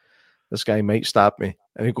guy might stab me.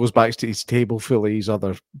 And he goes back to his table full of his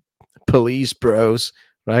other police bros,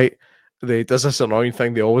 right? They does this annoying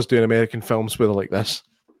thing they always do in American films where they're like this.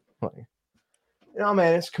 Like,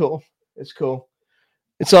 man, it's cool. It's cool.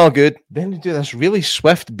 It's all good. Then they do this really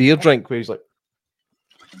swift beer drink where he's like,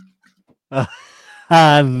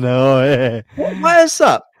 I know. What is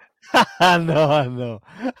that? I know.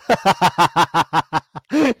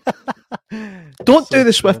 Don't do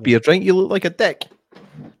the swift beer drink. You look like a dick.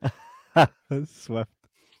 Swift.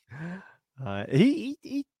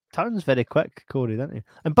 He turns very quick, Corey, doesn't he?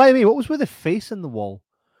 And by the way, what was with the face in the wall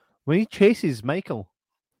when he chases Michael?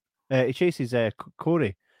 He chases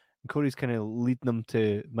Corey, and Corey's kind of leading him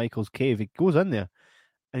to Michael's cave. He goes in there,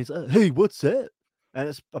 and he's like, "Hey, what's that?" And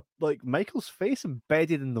it's like Michael's face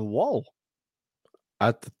embedded in the wall.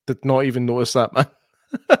 I did not even notice that, man.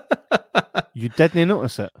 You didn't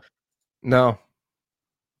notice it? No,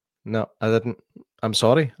 I didn't. I'm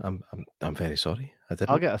sorry. I'm very sorry. I didn't.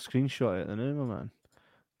 I'll get a screenshot of it now, my man.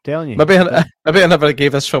 Telling you. Maybe I never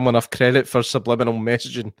gave this film enough credit for subliminal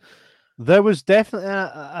messaging. There was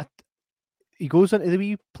definitely he goes into the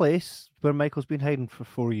wee place where Michael's been hiding for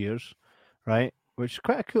 4 years, right? Which is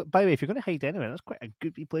quite a cool. By the way, if you're going to hide anywhere, that's quite a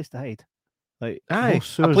good wee place to hide. Like, a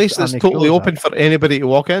place that's totally open for anybody to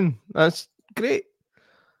walk in. That's great.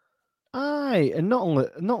 Aye, and not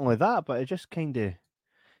only that, but it just kind of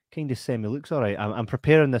semi looks all right. I'm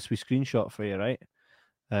preparing this wee screenshot for you, right?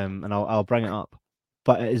 And I'll bring it up.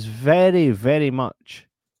 But it is very, very much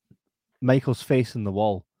Michael's face in the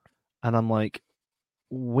wall, and I'm like,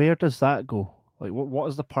 where does that go? Like, what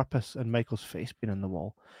is the purpose in Michael's face being in the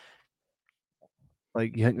wall?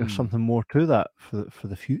 Like, you think there's something more to that for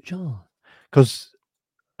the future? Because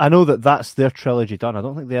I know that's their trilogy done. I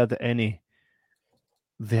don't think they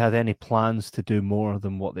had any plans to do more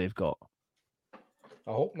than what they've got.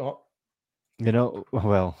 I hope not.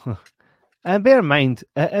 Well, and bear in mind,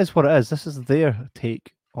 it is what it is. This is their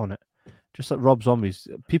take on it. Just like Rob Zombie's.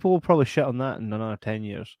 People will probably shit on that in another 10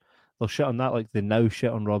 years. They'll shit on that like they now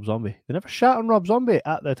shit on Rob Zombie. They never shit on Rob Zombie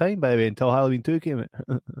at the time, by the way, until Halloween 2 came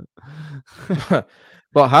out.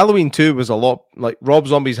 But Halloween 2 was a lot, like Rob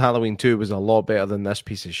Zombie's Halloween 2 was a lot better than this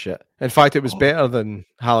piece of shit. In fact, it was better than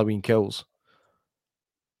Halloween Kills.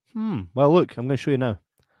 Well, look, I'm going to show you now.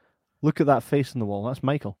 Look at that face in the wall. That's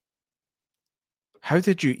Michael. How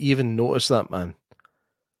did you even notice that, man?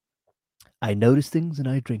 I notice things and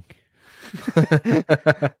I drink. I'm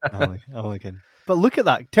only kidding. But look at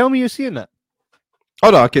that. Tell me you're seeing it. Oh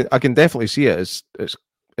no, I can definitely see it.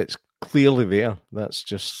 It's clearly there. That's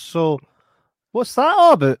just so. What's that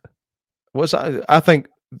all about? What's that? I think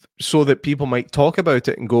so that people might talk about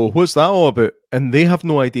it and go, "What's that all about?" And they have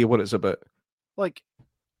no idea what it's about. Like,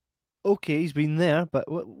 okay, he's been there, but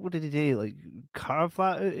what did he do? Like, carve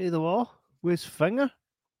that out of the wall with his finger?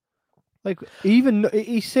 Like, even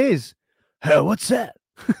he says, "Hey, what's that?"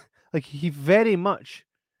 Like, he very much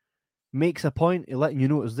makes a point of letting you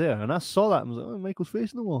know it's there. And I saw that and was like, "Oh, Michael's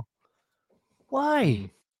face in the wall." Why?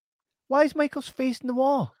 Why is Michael's face in the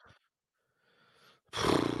wall?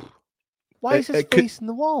 Why is his face in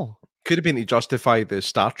the wall? Could have been to justify the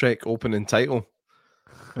Star Trek opening title,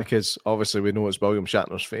 because obviously we know it's William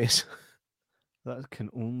Shatner's face. That can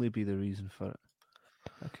only be the reason for it.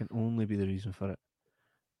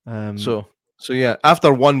 So yeah,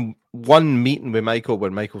 after one meeting with Michael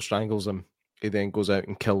where Michael strangles him, he then goes out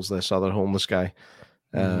and kills this other homeless guy.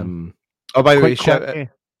 Oh, by the way,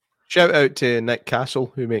 shout out to Nick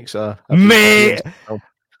Castle, who makes a mate.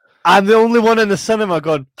 I'm the only one in the cinema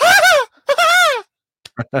going,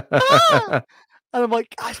 and I'm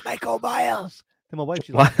like, that's Michael Myers. And my wife,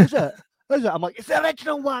 she's like, is it? Is it? I'm like, it's the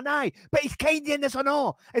original one, aye. But he's kind in this or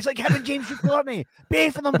no. It's like him and James Courtney.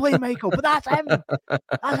 Both of them play Michael, but that's him.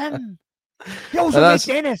 That's him. He also made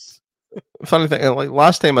Dennis. Funny thing, like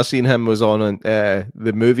last time I seen him was on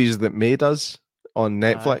the Movies That Made Us on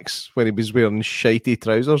Netflix, where he was wearing shitey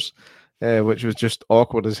trousers, which was just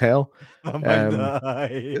awkward as hell.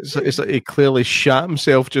 It's like he clearly shat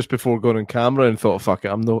himself just before going on camera and thought, "Fuck it,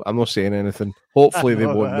 I'm not saying anything. Hopefully they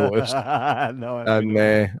won't notice." And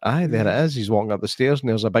there it is. He's walking up the stairs and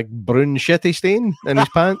there's a big brown shitty stain in his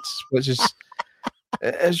pants, which is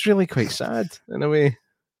it's really quite sad in a way.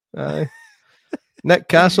 Nick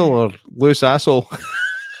Castle or loose asshole.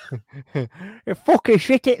 It fucking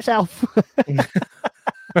shit itself.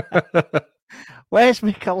 Where's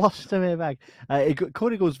my colostomy bag?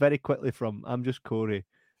 Corey goes very quickly from I'm just Corey,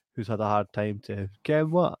 who's had a hard time, to get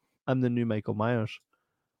what? I'm the new Michael Myers.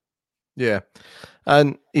 Yeah,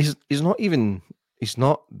 and he's not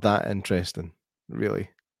that interesting, really.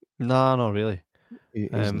 No, not really.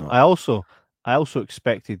 Not. I also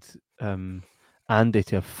expected Andy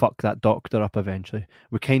to have fucked that doctor up eventually.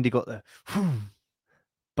 We kind of got the,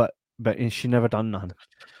 but she never done nothing.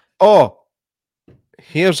 Oh,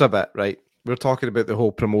 here's a bit, right? We're talking about the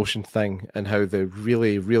whole promotion thing and how the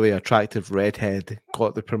really, really attractive redhead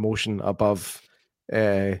got the promotion above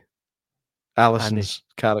Alison's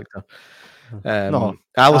character. No,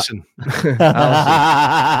 Alison.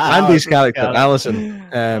 Andy's character,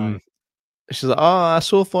 Alison. She's like, oh, I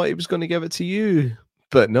so thought he was going to give it to you.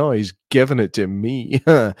 But no, he's giving it to me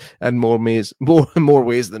in more ways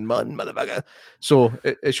than one, motherfucker. So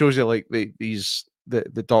it shows you like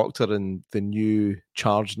the doctor and the new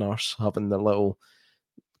charge nurse having their little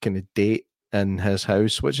kind of date in his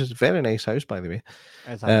house, which is a very nice house, by the way.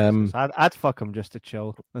 I'd fuck him just to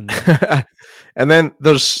chill. And then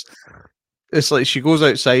it's like she goes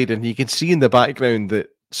outside and you can see in the background that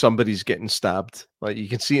somebody's getting stabbed. Like you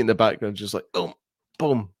can see in the background, just like boom,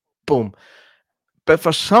 boom, boom. But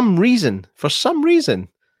for some reason,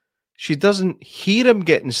 she doesn't hear him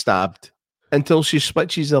getting stabbed until she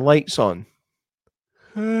switches the lights on.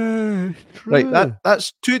 Right,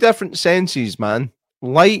 that's two different senses, man.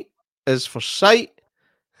 Light is for sight,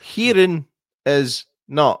 hearing is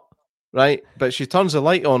not, right? But she turns the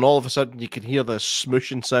light on, all of a sudden you can hear the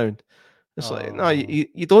smooshing sound. It's like, no,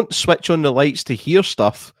 you don't switch on the lights to hear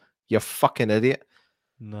stuff, you fucking idiot.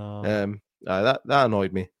 No. That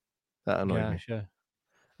annoyed me. That annoyed me. Sure.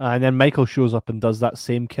 And then Michael shows up and does that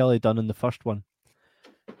same Kelly done in the first one.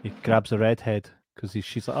 He grabs a redhead because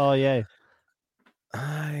she's like, oh yeah.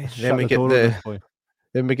 Then we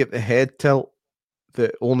get the head tilt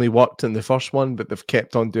that only worked in the first one, but they've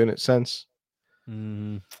kept on doing it since.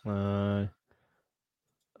 I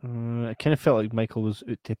kind of felt like Michael was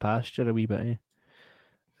out to pasture a wee bit.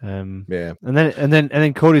 Yeah. And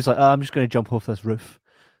then Corey's like, I'm just going to jump off this roof.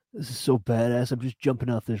 This is so badass. I'm just jumping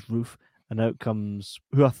off this roof. And out comes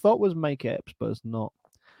who I thought was Mike Epps, but it's not.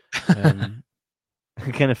 I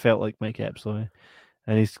kind of felt like Mike Epps, though.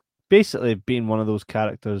 And he's basically being one of those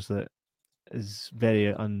characters that is very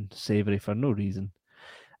unsavory for no reason.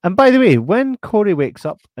 And by the way, when Corey wakes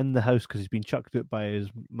up in the house, because he's been chucked out by his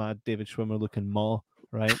mad David Schwimmer looking ma,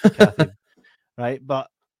 right? Kathy, right? But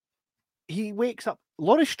he wakes up.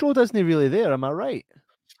 Laurie Strode isn't really there, am I right?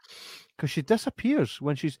 Because she disappears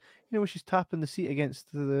when she's tapping the seat against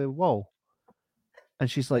the wall. And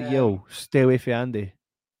she's like, yo, stay away from Andy.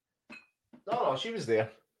 No, she was there.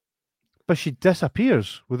 But she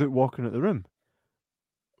disappears without walking out the room.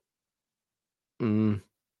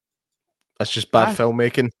 That's just bad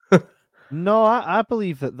filmmaking. No, I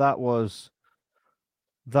believe that was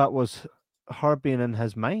her being in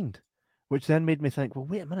his mind, which then made me think, well,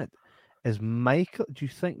 wait a minute. Do you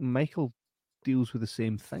think Michael deals with the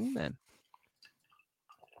same thing then?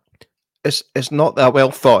 It's not that well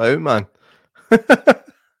thought out, man.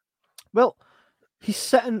 Well, he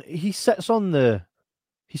sits on the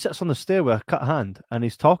stair with a cut hand and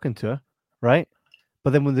he's talking to her, right?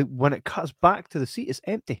 But then when it cuts back to the seat, it's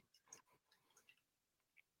empty.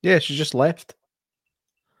 Yeah, she just left.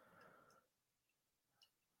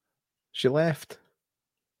 She left.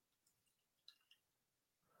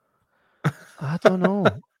 I don't know.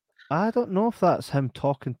 I don't know if that's him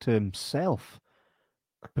talking to himself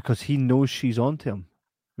because he knows she's onto him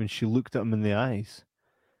when she looked at him in the eyes.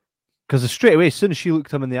 Because straight away, as soon as she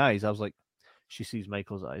looked him in the eyes, I was like, she sees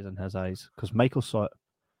Michael's eyes in his eyes because Michael saw it,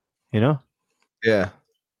 you know? Yeah.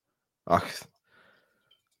 I'm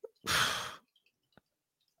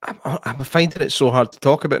finding it so hard to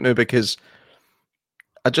talk about now because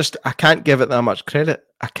I can't give it that much credit.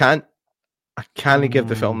 I can't give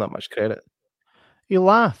the film that much credit. He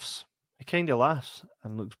laughs. He kind of laughs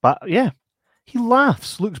and looks back. Yeah, he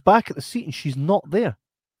laughs, looks back at the seat, and she's not there.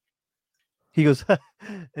 He goes,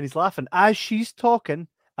 and he's laughing as she's talking,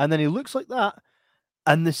 and then he looks like that,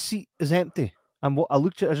 and the seat is empty. And what I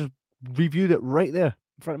looked at, I just reviewed it right there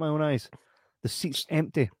in front of my own eyes. The seat's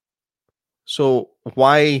empty. So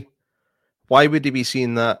why would he be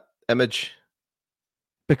seeing that image?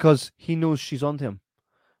 Because he knows she's onto him.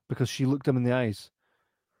 Because she looked him in the eyes.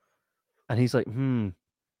 And he's like, And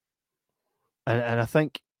I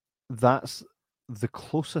think that's the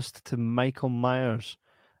closest to Michael Myers,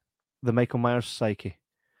 the Michael Myers psyche.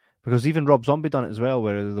 Because even Rob Zombie done it as well,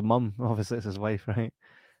 where the mum, obviously it's his wife, right?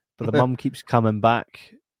 But the mum keeps coming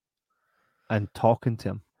back and talking to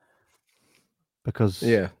him. Because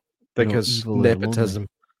nepotism.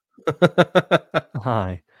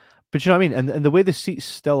 Aye. But you know what I mean? And the way the seat's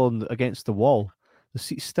still against the wall, the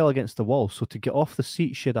seat's still against the wall. So to get off the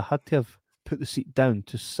seat, she'd have had to have put the seat down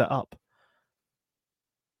to sit up.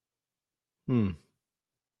 Do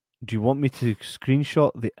you want me to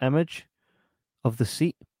screenshot the image of the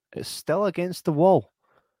seat? It's still against the wall.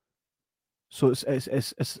 So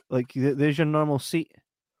it's like there's your normal seat,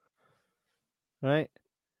 right?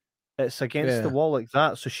 It's against the wall like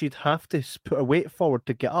that. So she'd have to put her weight forward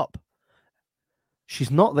to get up.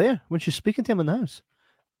 She's not there when she's speaking to him in the house.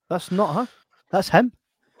 That's not her. That's him.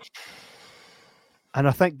 And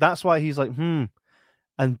I think that's why he's like,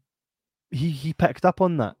 And he picked up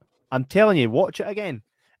on that. I'm telling you, watch it again.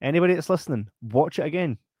 Anybody that's listening, watch it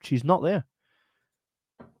again. She's not there.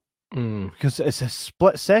 Because it's a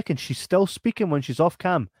split second. She's still speaking when she's off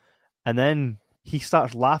cam. And then he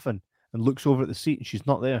starts laughing and looks over at the seat and she's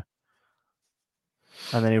not there.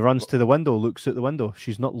 And then he runs to the window, looks out the window.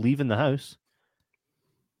 She's not leaving the house.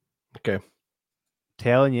 Okay.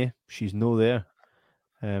 Telling you, she's no there.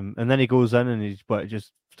 And then he goes in and he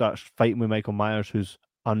just starts fighting with Michael Myers, who's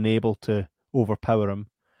unable to overpower him.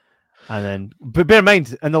 And then, but bear in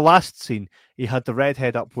mind, in the last scene, he had the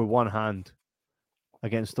redhead up with one hand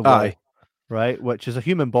against the wall, right? Which is a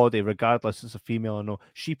human body, regardless it's a female or no.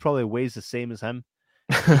 She probably weighs the same as him.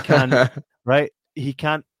 He can, right? He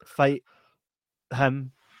can't fight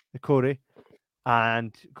him, Corey,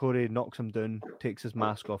 and Corey knocks him down, takes his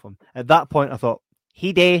mask off him. At that point, I thought,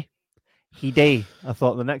 he day. I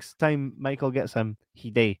thought the next time Michael gets him, he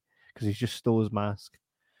day, because he's just stole his mask.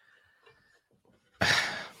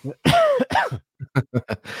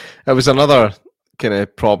 It was another kind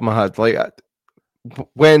of problem I had. Like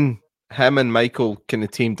when him and Michael kind of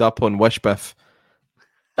teamed up on Wishbiff,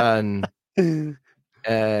 and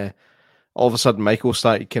all of a sudden Michael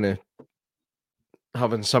started kind of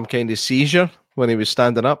having some kind of seizure when he was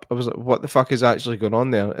standing up. I was like, what the fuck is actually going on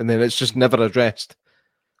there? And then it's just never addressed.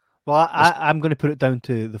 Well, I'm going to put it down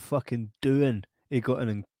to the fucking doing he got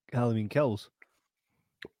in Halloween Kills.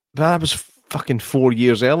 That was fucking 4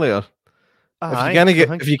 years earlier.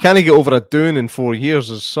 If you can't get over a doing in 4 years,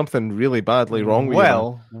 there's something really badly wrong with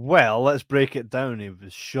you. Well, let's break it down. He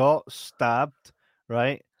was shot, stabbed,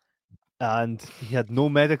 right? And he had no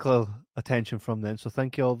medical attention from then. So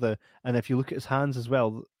think of and if you look at his hands as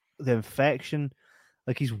well, the infection,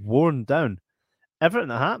 like he's worn down. Everything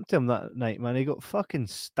that happened to him that night, man, he got fucking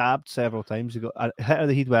stabbed several times. He got hit in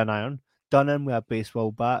the head with an iron, done in with a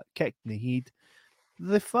baseball bat, kicked in the head.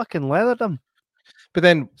 They fucking leathered him. But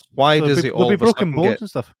then why does it all of a sudden bones and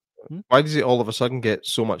stuff? Why does it all of a sudden get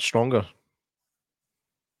so much stronger?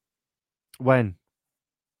 When?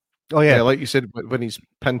 Oh yeah, like you said, when he's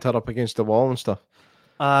pinned her up against the wall and stuff.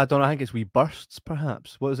 I don't know. I think it's wee bursts,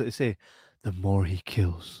 perhaps. What does it say? The more he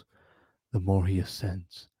kills, the more he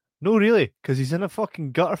ascends. No, really, because he's in a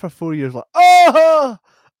fucking gutter for 4 years. Like, yeah.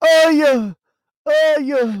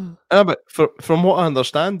 But from what I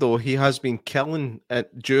understand, though, he has been killing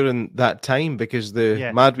it during that time because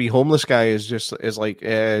the mad wee homeless guy is like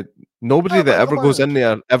nobody that ever goes in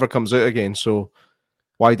there ever comes out again. So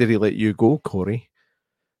why did he let you go, Corey?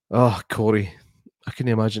 Oh, Corey. I can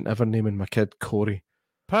imagine ever naming my kid Corey.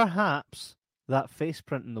 Perhaps that face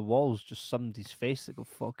print in the wall is just somebody's face that got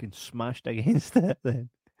fucking smashed against it then.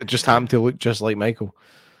 It just happened to look just like Michael.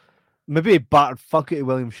 Maybe he battered fuck it to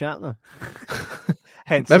William Shatner.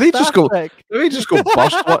 Hence maybe he just go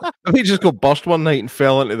bust one night and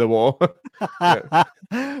fell into the wall.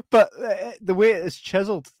 But the way it's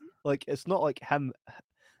chiseled, like it's not like him.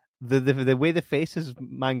 The way the face is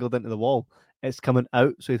mangled into the wall, it's coming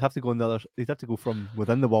out. So he'd have to go he'd have to go from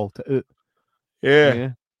within the wall to out.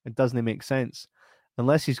 Yeah. It doesn't make sense.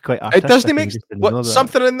 Unless he's quite artistic. It doesn't make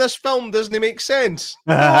something in this film doesn't make sense.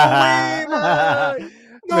 No way, man.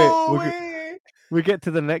 No way. We get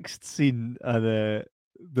to the next scene, and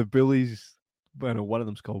the bullies. Well, one of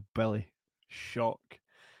them's called Billy. Shock.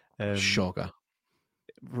 Shocker.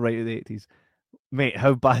 Right in the 80s. Mate,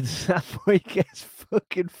 how bad is that boy gets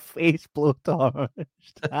fucking face blowtorched?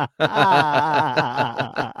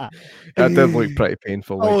 That did look pretty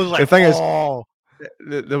painful. I was like, the thing is,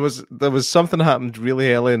 there was something happened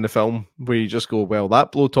really early in the film where you just go, well,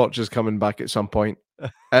 that blowtorch is coming back at some point.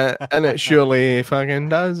 And it surely fucking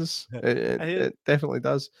does. It definitely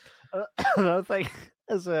does. Another thing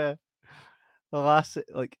is the last,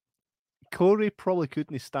 like, Corey probably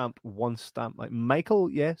couldn't stamp one stamp. Like Michael,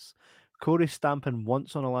 yes. Corey stamping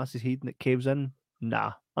once on a lassie's head and it caves in?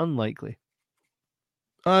 Nah, unlikely.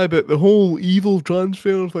 Aye, but the whole evil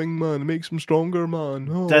transfer thing, man, it makes him stronger, man.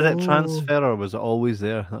 Oh. Did it transfer or was it always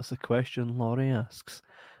there? That's the question Laurie asks.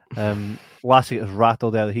 Lassie gets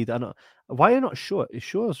rattled out of the head. I know. Why are you not show it? It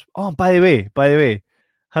shows. Oh, by the way,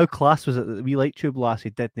 how class was it that the wee light tube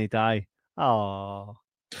lassie didn't die? Oh.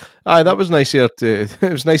 Aye, that was nice here too.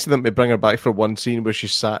 It was nice of them to bring her back for one scene where she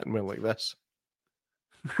sat and went like this.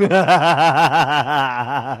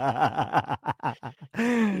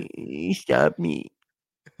 Stop me.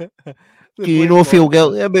 Do you not feel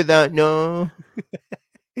guilty about that? No.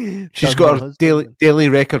 She's got her daily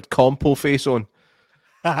record compo face on.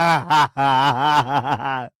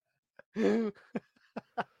 My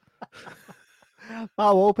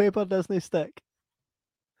wallpaper doesn't stick.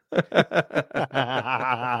 That's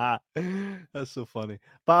so funny.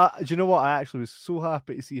 But do you know what? I actually was so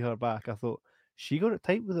happy to see her back. I thought she got it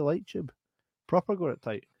tight with the light tube. Proper got it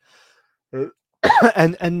tight.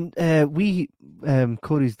 And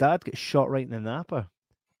Corey's dad gets shot right in the napper.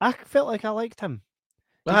 I felt like I liked him.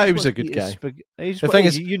 He was a good guy. The thing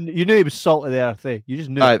is, you knew he was salt of the earth. You just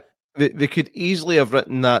knew. They could easily have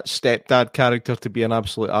written that stepdad character to be an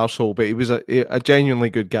absolute arsehole, but he was a genuinely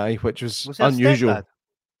good guy, which was unusual. Stepdad?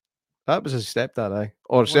 That was his stepdad, aye.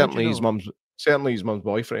 Or certainly his mum's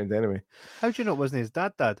boyfriend, anyway. How do you know it wasn't his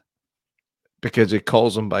dad? Because he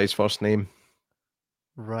calls him by his first name.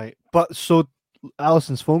 Right. But so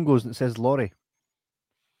Alison's phone goes and it says Laurie.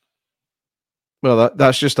 Well,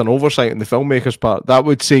 that's just an oversight on the filmmaker's part. That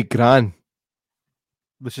would say Gran.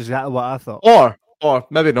 Which is exactly what I thought. Or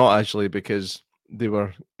maybe not, actually, because they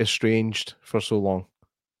were estranged for so long.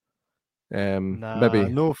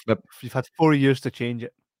 No, you've had 4 years to change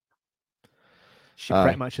it. She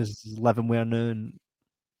pretty much is living with her now and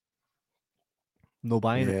no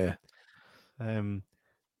buying it.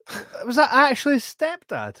 Was that actually his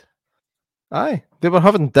stepdad? Aye. They were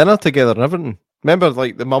having dinner together and everything. Remember,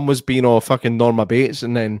 like, the mum was being all fucking Norma Bates,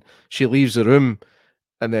 and then she leaves the room,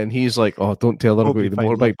 and then he's like, oh, don't tell her about the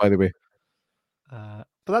motorbike, by the way.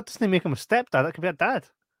 But that doesn't make him a stepdad. That could be a dad.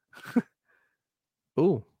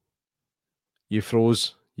 Oh. You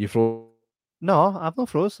froze. No, I've not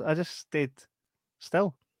froze. I just stayed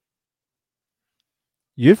still.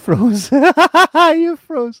 You froze. You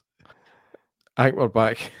froze. I think we're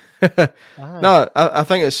back. No, I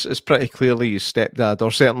think it's pretty clearly his stepdad,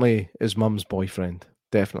 or certainly his mum's boyfriend.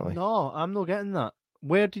 Definitely. No, I'm not getting that.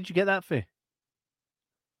 Where did you get that for?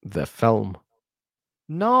 The film.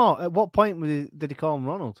 No, at what point did he call him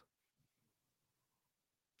Ronald?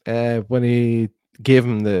 When he gave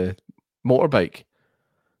him the motorbike.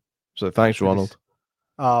 So thanks, Ronald.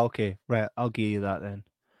 Oh, okay. Right, I'll give you that then.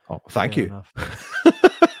 Oh, thank you.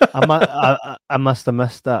 I must have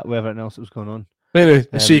missed that with everything else that was going on. Anyway,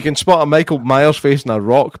 so you can spot a Michael Myers face in a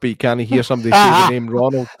rock, but you can't hear somebody say the name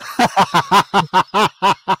Ronald.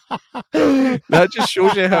 That just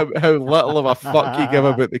shows you how little of a fuck you give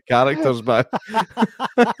about the characters, man.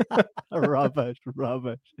 Rubbish.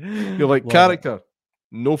 You're like, character,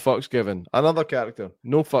 no fucks given. Another character,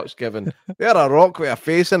 no fucks given. They're a rock with a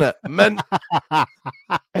face in it. Mint.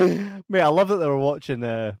 Mate, I love that they were watching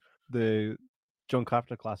the John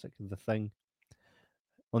Carpenter classic, The Thing,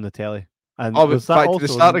 on the telly. And was back to the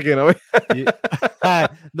start again, are we?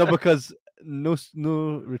 No, because no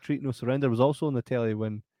Retreat, No Surrender was also on the telly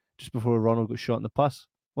just before Ronald got shot in the puss,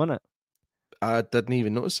 wasn't it? I didn't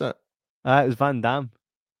even notice that. It was Van Damme.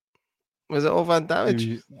 Was it all Van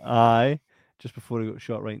Damme? Aye, just before he got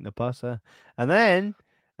shot right in the puss. And then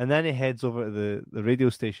he heads over to the radio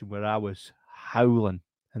station where I was howling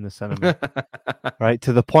in the cinema. Right,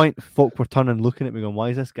 to the point folk were turning looking at me going, why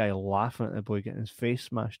is this guy laughing at the boy getting his face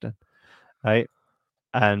smashed in? Right,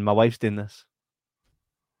 and my wife's doing this.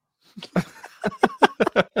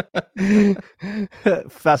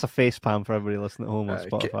 That's a face palm for everybody listening at home on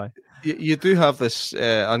Spotify. You do have this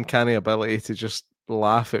uncanny ability to just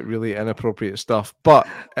laugh at really inappropriate stuff, but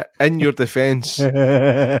in your defense,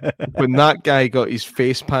 when that guy got his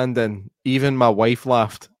face panned in, even my wife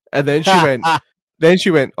laughed, and then she went, then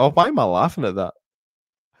she went, "Oh, why am I laughing at that?"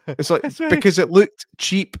 It's like because it looked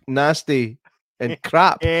cheap, nasty, and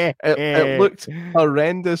crap. It looked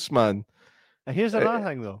horrendous, man. And here's another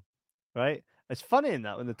thing, though, right? It's funny in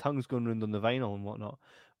that when the tongue's going round on the vinyl and whatnot.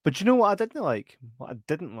 But you know what I didn't like? What I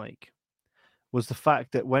didn't like was the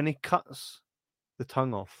fact that when he cuts the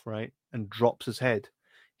tongue off, right, and drops his head,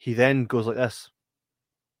 he then goes like this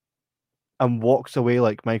and walks away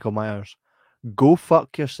like Michael Myers. Go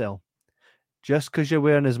fuck yourself. Just because you're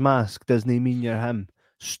wearing his mask doesn't mean you're him.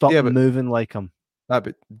 Stop moving like him.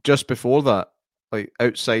 But just before that, like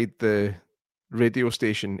outside the radio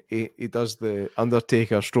station, he does the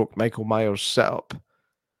Undertaker stroke Michael Myers setup.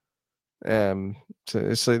 So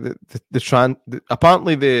it's like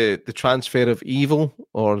apparently the transfer of evil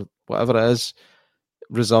or whatever it is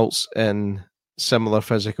results in similar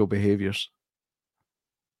physical behaviors.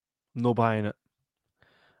 No buying it.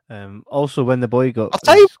 Also, when the boy got, I'll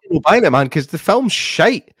tell you no buying it, man, because the film's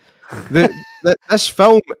shite. This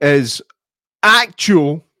film is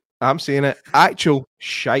actual. I'm saying it, actual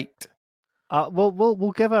shite.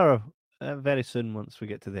 We'll give her very soon once we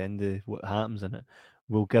get to the end of what happens in it.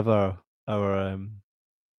 We'll give her our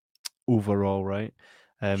overall, right?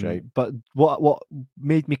 But what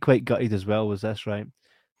made me quite gutted as well was this, right?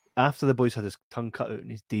 After the boys had his tongue cut out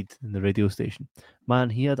and he's dead in the radio station, man,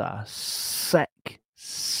 he had a sick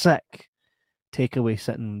takeaway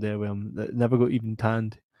sitting there with him that never got even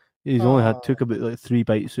tanned. He's only took about like 3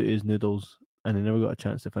 bites out of his noodles and he never got a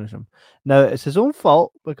chance to finish them. Now it's his own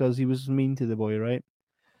fault because he was mean to the boy, right?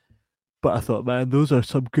 But I thought, man, those are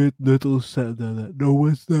some good noodles sitting there that no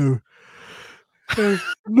one's there.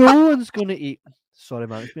 No one's gonna eat. Sorry,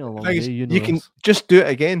 man, it's been a long day. You can just do it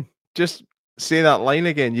again. Just say that line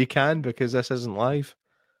again. You can, because this isn't live.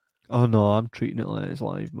 Oh no, I'm treating it like it's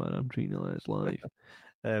live, man. I'm treating it like it's live.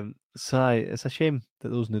 So it's a shame that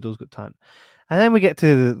those noodles got tanned. And then we get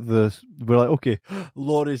to we're like, okay,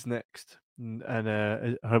 Laurie's next, and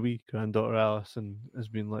her wee granddaughter Alison has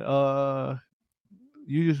been like,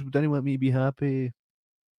 you just didn't want me to be happy.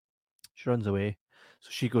 She runs away, so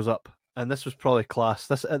she goes up, and this was probably class.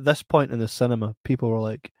 At this point in the cinema, people were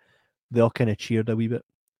like, they all kind of cheered a wee bit,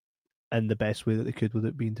 in the best way that they could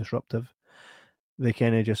without being disruptive. They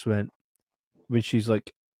kind of just went when she's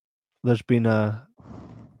like, "There's been a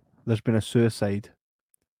suicide."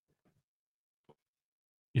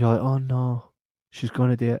 You're like, "Oh no, she's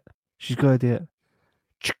gonna do it. She's gonna do it."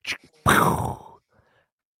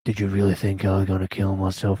 Did you really think I was gonna kill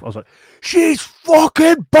myself? I was like, "She's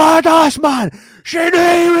fucking badass, man. She knew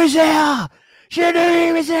he was there. She knew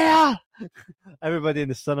he was there." Everybody in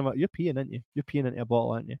the cinema, you're peeing, aren't you? You're peeing into a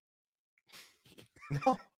bottle, aren't you?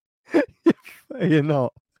 No, you're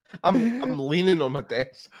not. I'm leaning on my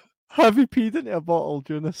desk. Have you peed into a bottle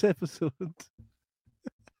during this episode?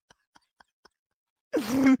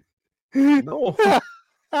 No.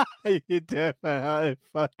 You definitely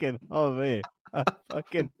fucking have, eh? I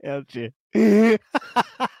fucking heard you. You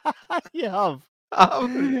have.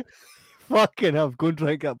 Fucking have. Go and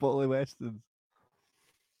drink that bottle of Weston's.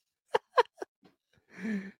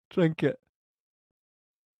 Drink it.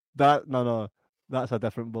 No. That's a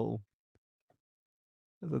different bottle.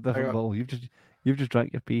 That's a different bottle. You've just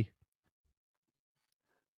drank your pee.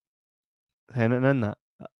 Anything in that?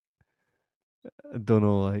 I don't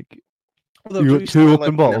know, like you got 2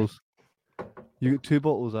 open bottles. You got 2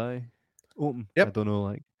 bottles, aye. Open. Yep. I don't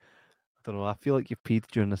know. I feel like you've peed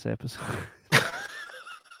during this episode.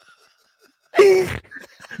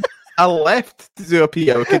 I left to do a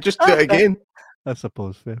pee. I could just do it again. I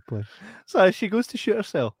suppose, fair play. So she goes to shoot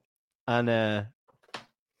herself, and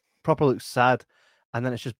proper looks sad, and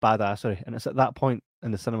then it's just badassery. And it's at that point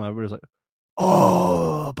in the cinema where it's like,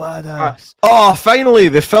 oh, badass! Oh, finally,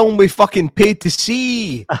 the film we fucking paid to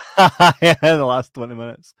see. Yeah, the last 20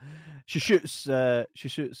 minutes. She shoots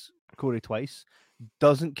Corey twice,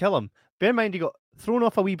 doesn't kill him. Bear in mind, he got thrown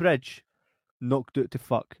off a wee bridge, knocked out to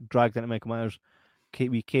fuck, dragged into Michael Myers'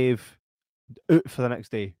 wee cave, out for the next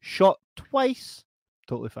day. Shot twice,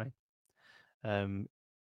 totally fine. And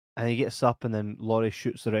he gets up, and then Laurie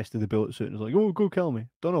shoots the rest of the bullets out and is like, "Oh, go kill me."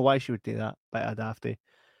 Don't know why she would do that, but a dafty.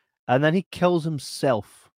 And then he kills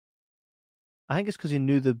himself. I think it's because he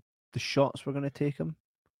knew the shots were going to take him.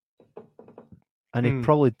 And he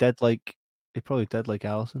probably did like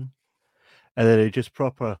Alison. And then he just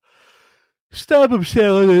proper stab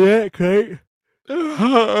himself in the neck, right?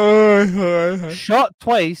 Shot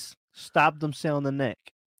twice, stabbed himself in the neck.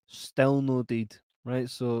 Still no deed, right?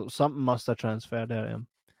 So something must have transferred out of him.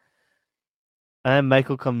 And then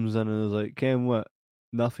Michael comes in and is like, "Ken, what?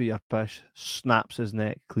 Enough of your pish." Snaps his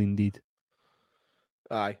neck, clean deed.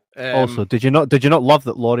 Aye. Also, did you not love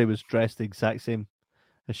that Laurie was dressed the exact same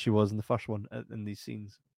as she was in the first one in these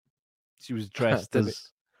scenes? She was dressed as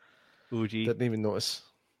OG. Didn't even notice.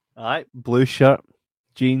 Aye, blue shirt,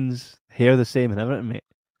 jeans, hair the same and everything, mate.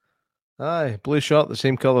 Aye, blue shirt, the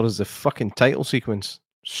same colour as the fucking title sequence.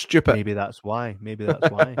 Stupid. Maybe that's why. Here's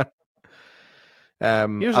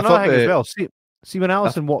another thing as well. See when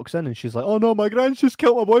Alison walks in and she's like, "Oh no, my gran's just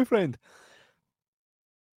killed my boyfriend."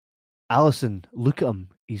 Alison, look at him.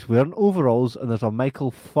 He's wearing overalls and there's a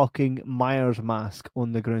Michael fucking Myers mask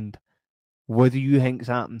on the ground. What do you think's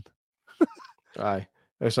happened? Aye.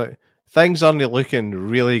 It's like, things aren't looking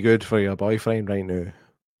really good for your boyfriend right now.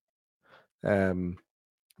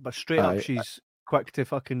 But straight up, she's quick to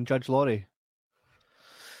fucking judge Laurie.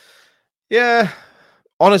 Yeah.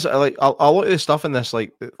 Honestly, like, I'll look at the stuff in this,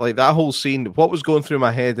 like that whole scene. What was going through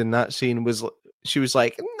my head in that scene was, she was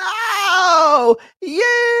like, "No,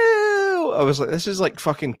 you!" I was like, "This is like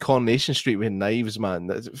fucking Coronation Street with knives, man."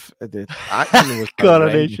 The acting was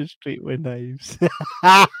Coronation Street with knives.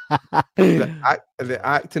 the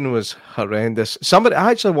acting was horrendous.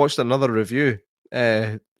 I actually watched another review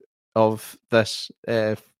of this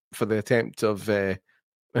for the attempt of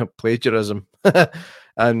plagiarism,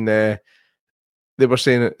 and they were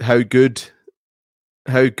saying how good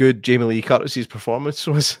Jamie Lee Curtis's performance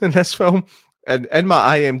was in this film. And in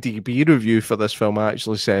my IMDb review for this film, I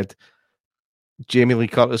actually said Jamie Lee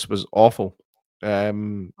Curtis was awful. Her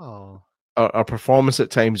performance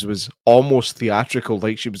at times was almost theatrical,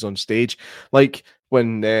 like she was on stage. Like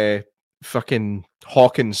when fucking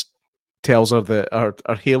Hawkins tells her that her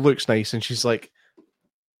hair looks nice, and she's like,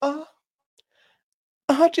 "Oh,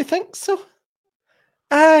 how do you think so?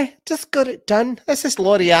 I just got it done. This is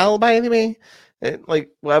L'Oreal, by the way."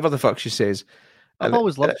 Like whatever the fuck she says. I've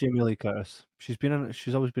always loved Jamie Lee Curtis. She's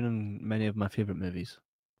always been in many of my favorite movies.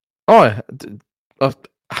 Oh,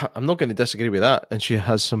 I'm not going to disagree with that. And she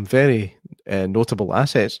has some very notable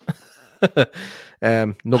assets. Not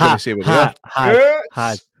going to say what they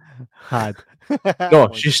are. Had.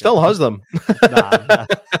 No, she still has them.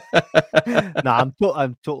 Nah,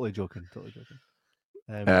 I'm totally joking.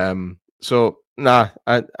 So nah,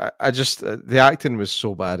 I just the acting was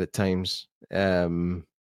so bad at times.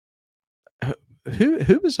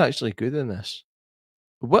 Who was actually good in this?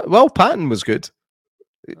 Well, Patton was good.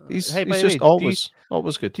 He's just always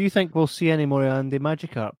good. Do you think we'll see any more Andy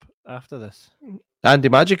Magikarp after this? Andy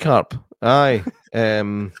Magikarp, aye,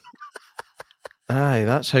 aye,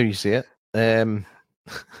 that's how you say it.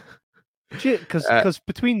 Because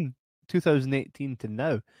between 2018 to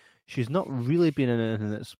now, she's not really been in anything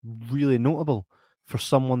that's really notable for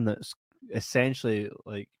someone that's essentially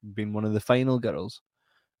like been one of the final girls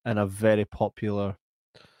in a very popular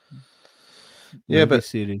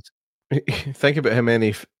series. Think about how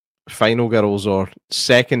many final girls or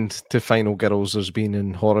second to final girls there's been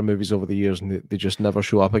in horror movies over the years, and they just never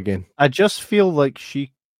show up again. I just feel like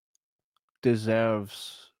she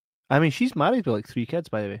deserves. I mean, she's married with like 3 kids,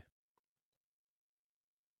 by the way.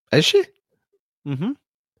 Is she? Mm-hmm.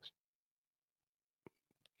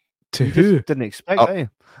 To who? Didn't expect, eh?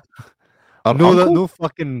 No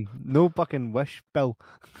fucking wish, Bill.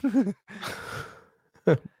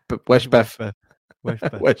 But wish Biff.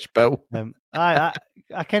 Wish Bill. I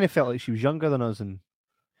kind of felt like she was younger than us, and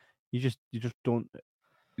you just don't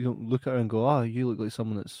look at her and go, "Oh, you look like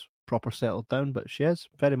someone that's proper settled down," but she is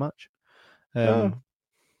very much.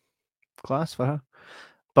 Class for her.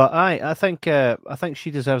 But I think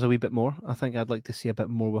she deserves a wee bit more. I think I'd like to see a bit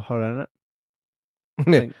more with her in it.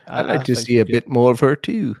 I'd like to see a bit more of her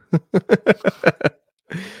too.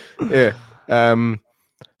 Yeah.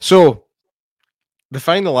 So the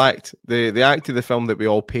final act, the act of the film that we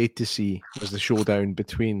all paid to see, was the showdown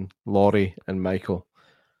between Laurie and Michael.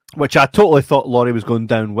 Which I totally thought Laurie was going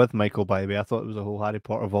down with Michael, by the way. I thought it was a whole Harry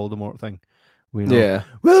Potter Voldemort thing. Yeah.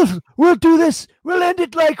 We'll do this. We'll end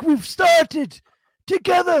it like we've started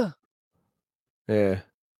together. Yeah.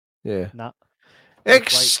 Nah.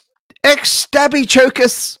 Stabby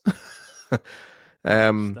Chocus.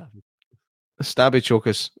 Stabby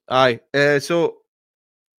Chocus. Aye. So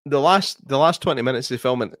the last 20 minutes of the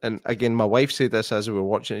film, and again, my wife said this as we were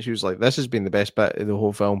watching it. She was like, "This has been the best bit of the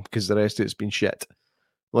whole film because the rest of it's been shit."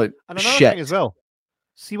 Like, and another shit thing as well.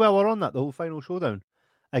 See while we're on that, the whole final showdown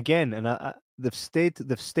again, and they've stayed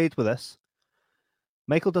with us.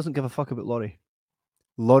 Michael doesn't give a fuck about Laurie.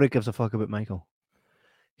 Laurie gives a fuck about Michael.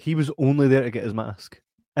 He was only there to get his mask.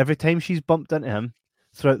 Every time she's bumped into him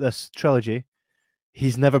throughout this trilogy,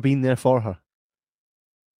 he's never been there for her.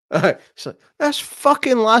 It's like, that's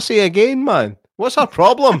fucking lassie again, man. What's her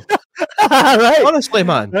problem? Right. Honestly,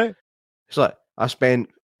 man. Right. It's like, I spent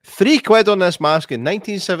 £3 on this mask in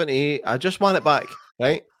 1978. I just want it back,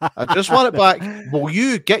 right? I just want it back. Will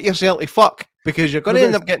you get yourself to fuck? Because you're going to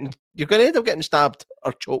end up getting stabbed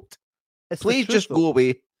or choked. Please just go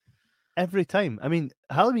away. Every time. I mean,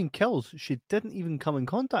 Halloween Kills, she didn't even come in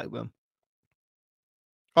contact with him.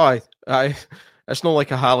 Aye. It's not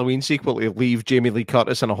like a Halloween sequel to leave Jamie Lee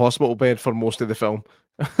Curtis in a hospital bed for most of the film.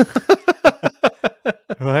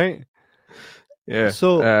 Right? Yeah.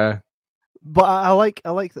 So, but I like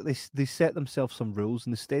that they set themselves some rules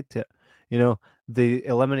and they stayed to it. You know, they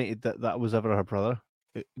eliminated that was ever her brother.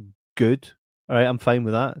 Good. All right, I'm fine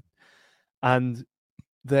with that. And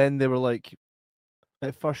then they were like,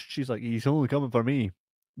 at first she's like, he's only coming for me.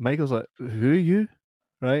 Michael's like, who are you?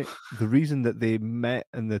 Right? The reason that they met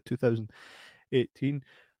in the 2018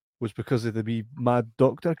 was because of the wee mad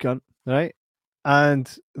doctor cunt, right? And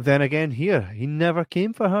then again here, he never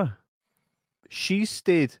came for her. She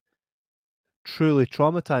stayed truly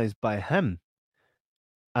traumatized by him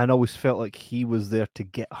and always felt like he was there to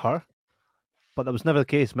get her. But that was never the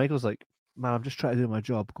case. Michael's like, man, I'm just trying to do my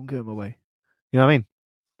job. Go get out of my way. You know what I mean?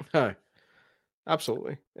 Hi.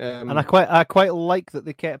 Absolutely. And I quite like that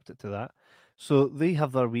they kept it to that. So they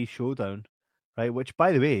have their wee showdown, right? Which,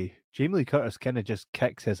 by the way, Jamie Lee Curtis kind of just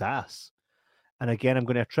kicks his ass. And again, I'm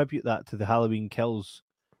going to attribute that to the Halloween Kills.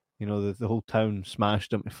 You know, the whole town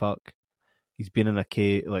smashed him to fuck. He's been in a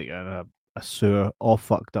cave, like in a sewer, all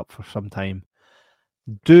fucked up for some time.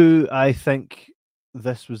 Do I think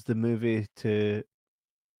this was the movie to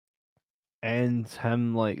end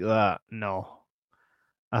him like that? No.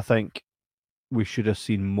 I think we should have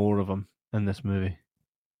seen more of him in this movie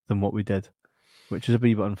than what we did, which is a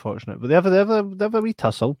wee bit unfortunate. But they have a wee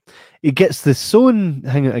tussle. He gets the sewing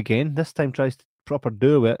thing out again. This time tries to proper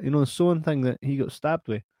do it. You know, the sewing thing that he got stabbed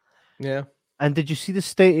with. Yeah. And did you see the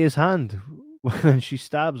state of his hand when she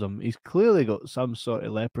stabs him? He's clearly got some sort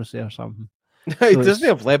of leprosy or something. He doesn't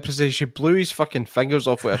have leprosy. She blew his fucking fingers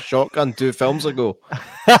off with a shotgun 2 films ago.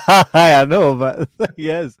 I know, but the thing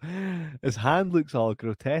is, his hand looks all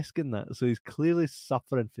grotesque in that. So he's clearly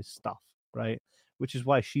suffering for stuff, right? Which is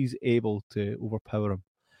why she's able to overpower him.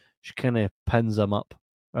 She kind of pins him up,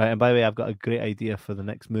 right? And by the way, I've got a great idea for the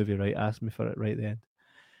next movie, right? Ask me for it right then.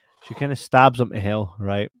 She kind of stabs him to hell,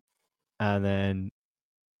 right? And then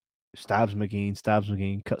stabs him again,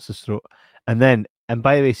 cuts his throat. And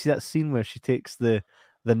by the way, see that scene where she takes the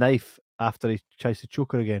knife after he tries to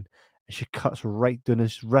choke her again, and she cuts right down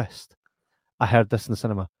his wrist. I heard this in the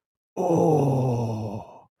cinema.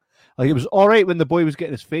 Oh, like it was all right when the boy was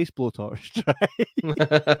getting his face blowtorched,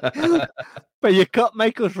 right? But you cut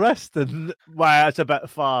Michael's wrist, and wow, that's a bit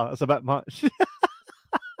far. That's a bit much.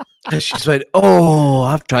 She's like, "Oh,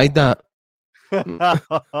 I've tried that."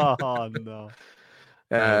 Oh no.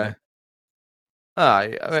 I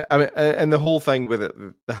mean, and the whole thing with it,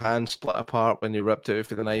 the hand split apart when you ripped it out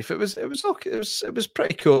for the knife. It was okay. It was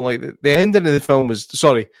pretty cool. Like the ending of the film was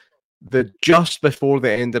the just before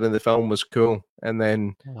the ending of the film was cool, and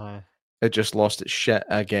then it just lost its shit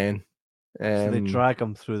again. So they drag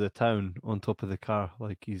him through the town on top of the car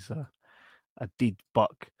like he's a dead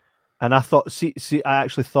buck. And I thought, I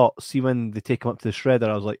actually thought, when they take him up to the shredder,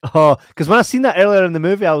 I was like, oh, because when I seen that earlier in the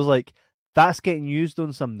movie, I was like, that's getting used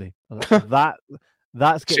on somebody. Like,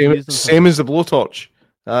 that's getting used on somebody. Same as the blowtorch.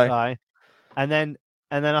 Aye. And then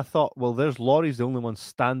I thought, well, there's Laurie's the only one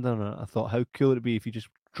standing on it. I thought, how cool would it be if he just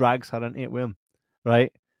drags her into it with him,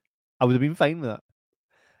 right? I would have been fine with that.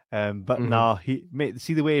 But nah,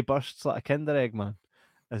 see the way he bursts like a Kinder Egg, man.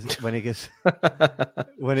 When he gets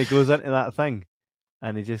when he goes into that thing.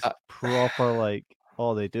 And he just proper like,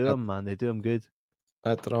 oh, they do him, man. They do him good.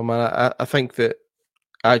 I don't know, man. I think that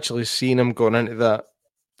actually seeing him going into that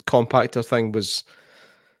compactor thing was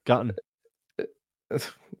gutting.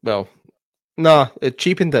 Well, nah, it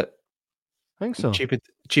cheapened it. I think so.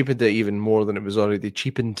 Cheapened it even more than it was already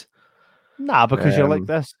cheapened. Nah, because you're like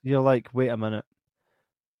this. You're like, wait a minute.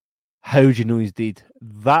 How do you know he's dead?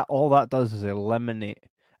 All that does is eliminate,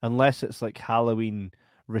 unless it's like Halloween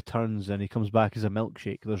Returns and he comes back as a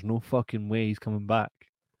milkshake. There's no fucking way he's coming back,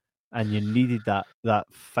 and you needed that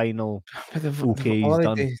final. He's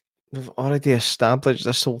done. They've already established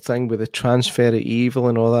this whole thing with the transfer of evil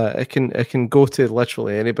and all that. It can go to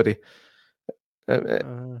literally anybody.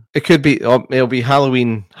 It could be. It'll be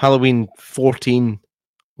Halloween 14.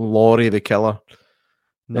 Laurie the killer.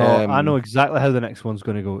 No, I know exactly how the next one's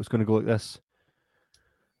going to go. It's going to go like this.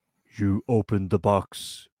 You opened the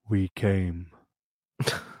box. We came.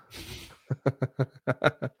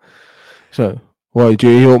 So, why do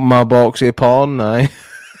you open my box of porn now?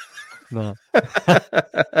 No.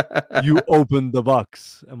 You open the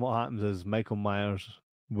box, and what happens is Michael Myers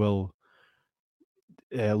will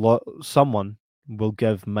someone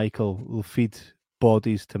will feed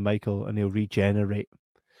bodies to Michael, and he'll regenerate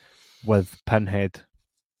with Pinhead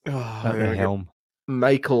at the helm.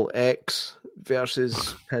 Michael X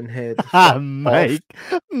versus Pinhead.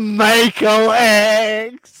 Michael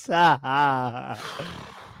X. Well,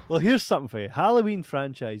 here's something for you. Halloween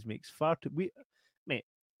franchise makes far too. Mate,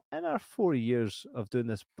 in our 4 years of doing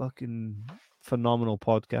this fucking phenomenal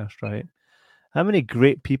podcast, right? How many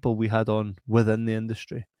great people we had on within the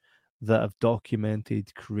industry that have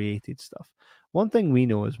documented, created stuff. One thing we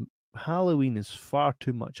know is Halloween is far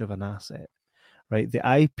too much of an asset, right? The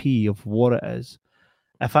IP of what it is.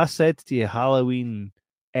 If I said to you Halloween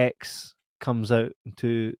X comes out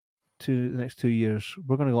in the next 2 years,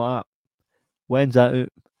 we're going to go up. When's that out?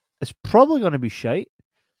 It's probably going to be shite,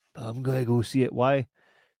 but I'm going to go see it. Why?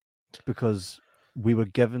 Because we were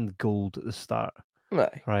given gold at the start,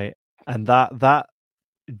 right? And that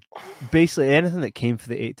basically anything that came for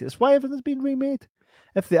the 80s, that's why everything's been remade.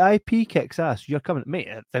 If the IP kicks ass, you're coming. Mate,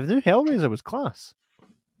 the new Hellraiser was class.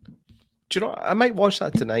 Do you know, I might watch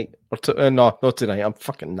that tonight. Or no, not tonight. I'm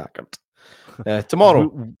fucking knackered.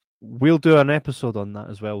 Tomorrow. We'll do an episode on that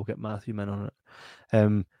as well. We'll get Matthew Min on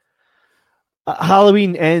it.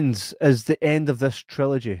 Halloween ends as the end of this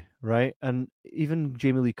trilogy, right? And even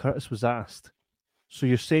Jamie Lee Curtis was asked, so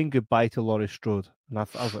you're saying goodbye to Laurie Strode? And I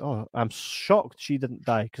was like, oh, I'm shocked she didn't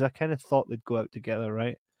die, because I kind of thought they'd go out together,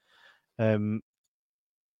 right?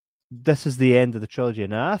 This is the end of the trilogy.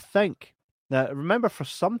 And I think, now remember, for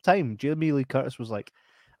some time, Jamie Lee Curtis was like,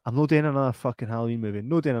 I'm not doing another fucking Halloween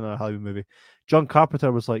movie. John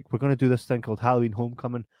Carpenter was like, we're going to do this thing called Halloween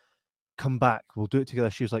Homecoming. Come back, we'll do it together.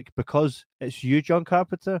 She was like, because it's you, John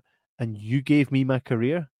Carpenter, and you gave me my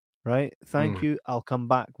career, right? Thank you. I'll come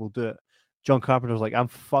back. We'll do it. John Carpenter was like, I'm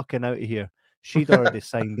fucking out of here. She'd already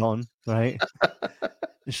signed on, right?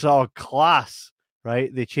 It's all class,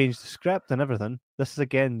 right? They changed the script and everything. This is,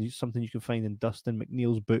 again, something you can find in Dustin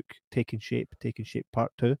McNeil's book, Taking Shape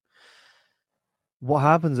Part 2. What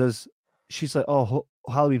happens is she's like, oh,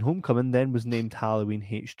 Halloween Homecoming then was named Halloween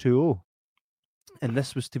H2O. And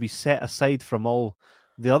this was to be set aside from all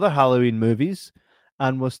the other Halloween movies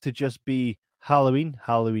and was to just be Halloween,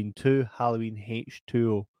 Halloween 2, Halloween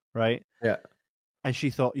H2O, right? Yeah. And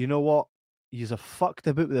she thought, you know what? You've fucked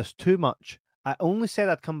about with this too much. I only said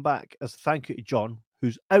I'd come back as thank you to John,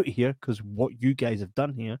 who's out here because what you guys have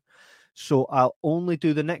done here. So I'll only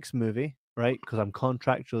do the next movie, right? Because I'm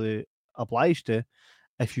contractually obliged to,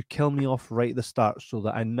 if you kill me off right at the start so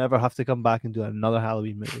that I never have to come back and do another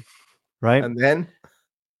Halloween movie, right? And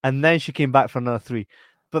then she came back for another 3.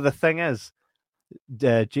 But the thing is,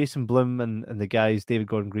 Jason Blum and the guys, David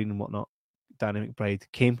Gordon Green and whatnot, Danny McBride,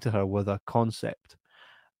 came to her with a concept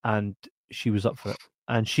and she was up for it.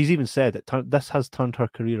 And she's even said that this has turned her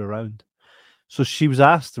career around. So she was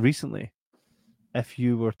asked recently, if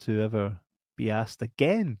you were to ever be asked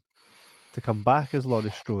again to come back as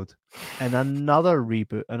Laurie Strode in another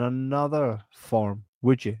reboot, in another form,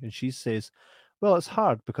 would you? And she says, well, it's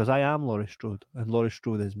hard because I am Laurie Strode and Laurie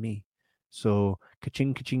Strode is me. So,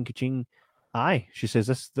 ka-ching, ka-ching, ka-ching. Aye, she says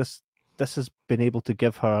this has been able to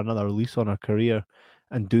give her another lease on her career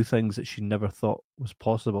and do things that she never thought was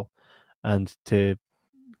possible. And to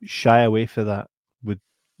shy away from that would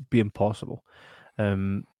be impossible.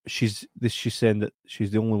 She's saying that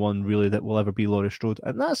she's the only one really that will ever be Laurie Strode,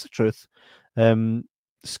 and that's the truth.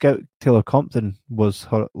 Scout Taylor Compton was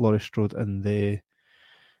her Laurie Strode in the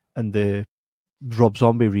Rob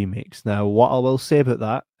Zombie remakes. Now, what I will say about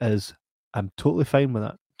that is I'm totally fine with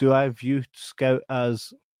that. Do I view Scout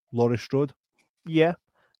as Laurie Strode? Yeah.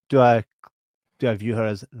 Do I view her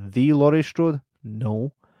as the Laurie Strode?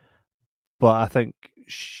 No. But I think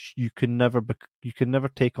you can never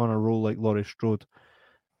take on a role like Laurie Strode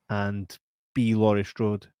and be Laurie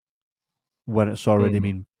Strode when it's already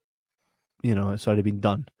been, it's already been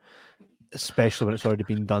done. Especially when it's already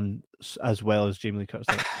been done as well as Jamie Lee Curtis.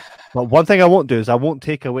 But one thing I won't do is I won't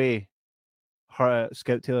take away her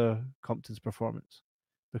Scout Taylor Compton's performance,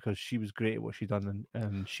 because she was great at what she done,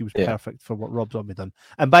 and she was perfect for what Rob Zombie done.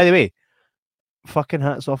 And by the way, fucking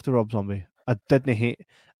hats off to Rob Zombie. I did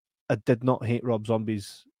not hate Rob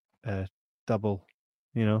Zombie's double.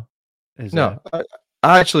 I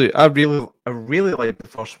really liked the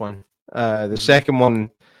first one. The second one,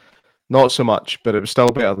 not so much, but it was still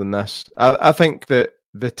better than this. I think that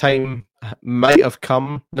the time might have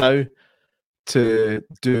come now to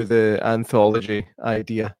do the anthology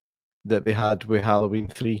idea that they had with Halloween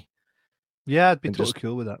 3. Yeah, I'd be totally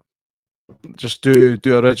cool with that. Just do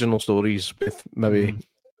original stories with maybe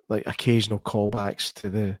like occasional callbacks to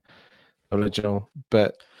the original,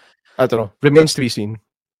 but I don't know. Remains to be seen.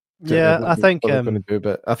 Yeah, I think what they're going to do,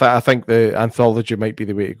 but I think the anthology might be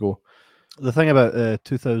the way to go. The thing about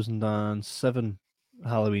 2007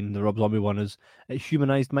 Halloween, the Rob Zombie one, is it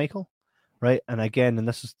humanized Michael, right? And again, and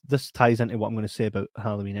this ties into what I'm going to say about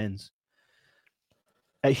Halloween Ends.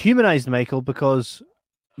 It humanized Michael because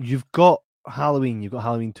you've got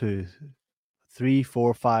Halloween 2, 3,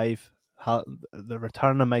 4, 5, the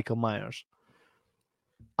return of Michael Myers.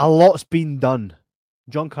 A lot's been done.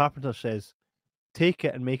 John Carpenter says, take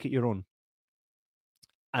it and make it your own.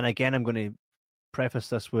 And again, I'm going to preface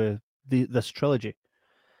this with this trilogy.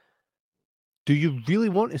 Do you really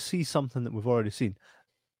want to see something that we've already seen?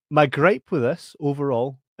 My gripe with this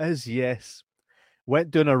overall is, yes,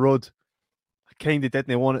 went down a road I kind of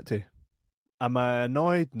didn't want it to. Am I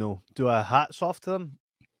annoyed? No. Do I hats off to them?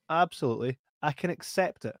 Absolutely. I can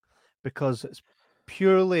accept it because it's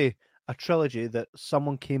purely a trilogy that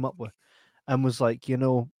someone came up with and was like,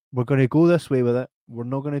 we're going to go this way with it. We're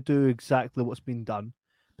not going to do exactly what's been done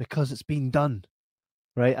because it's been done,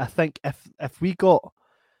 right? I think if we got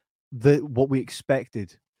what we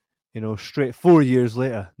expected, straight 4 years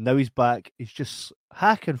later, now he's back. He's just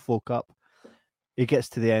hacking folk up. He gets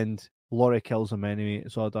to the end. Laurie kills him anyway.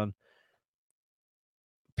 It's all done.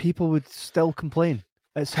 People would still complain.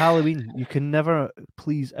 It's Halloween. You can never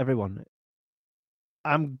please everyone.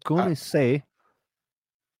 I'm going to say,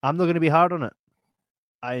 I'm not going to be hard on it.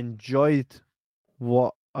 I enjoyed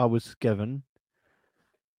what I was given.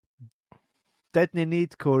 Didn't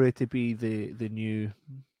need Corey to be the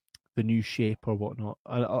new shape or whatnot.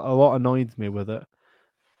 A lot annoyed me with it.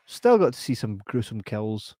 Still got to see some gruesome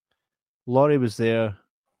kills. Laurie was there.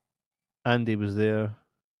 Andy was there.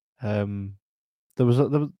 I'm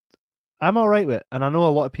all right with it, and I know a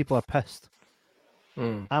lot of people are pissed.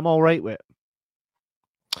 I'm all right with it.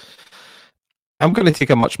 I'm going to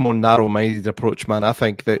take a much more narrow-minded approach, man. I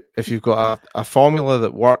think that if you've got a formula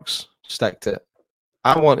that works, stick to it.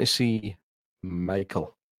 I want to see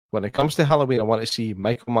Michael. When it comes to Halloween, I want to see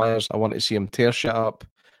Michael Myers. I want to see him tear shit up.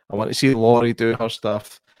 I want to see Laurie do her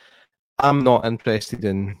stuff. I'm not interested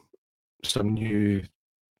in some new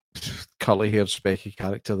curly-haired specky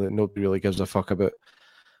character that nobody really gives a fuck about.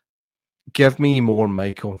 Give me more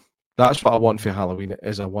Michael. That's what I want for Halloween,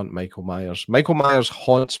 is I want Michael Myers. Michael Myers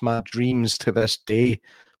haunts my dreams to this day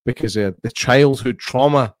because of the childhood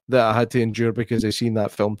trauma that I had to endure because I seen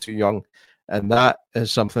that film too young. And that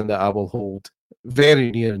is something that I will hold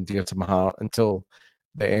very near and dear to my heart until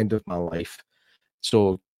the end of my life.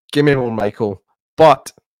 So give me more Michael,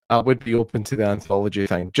 but I would be open to the anthology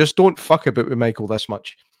thing. Just don't fuck about with Michael this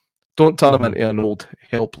much. Don't turn him into an old,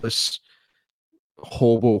 helpless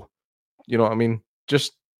hobo. You know what I mean?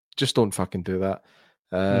 Just don't fucking do that.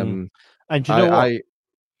 And you know what?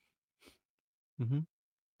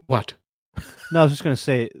 What? No, I was just going to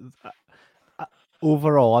say,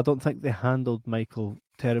 overall, I don't think they handled Michael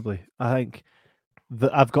terribly. I think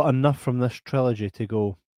that I've got enough from this trilogy to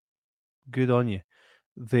go, good on you.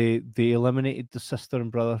 They eliminated the sister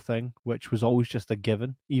and brother thing, which was always just a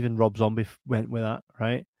given. Even Rob Zombie went with that,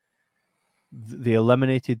 right? They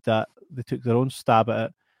eliminated that. They took their own stab at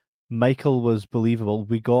it. Michael was believable.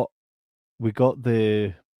 We got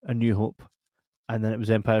A New Hope, and then it was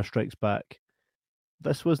Empire Strikes Back.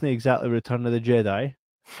 This wasn't exactly Return of the Jedi,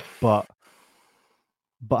 but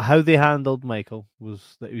how they handled Michael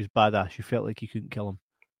was that he was badass. You felt like you couldn't kill him.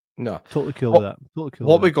 No, totally cool with that. Totally cool.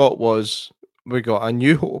 What we got was A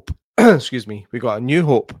New Hope. Excuse me. We got A New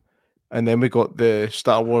Hope, and then we got the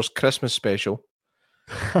Star Wars Christmas special,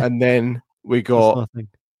 and then we got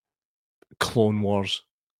Clone Wars.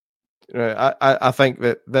 Right, I think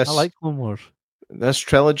that this. I like Clone Wars. This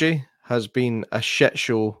trilogy has been a shit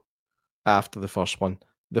show after the first one.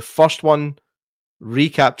 The first one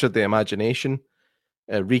recaptured the imagination,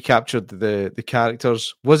 recaptured the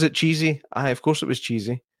characters. Was it cheesy? Of course it was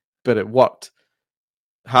cheesy, but it worked.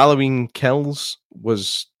 Halloween Kills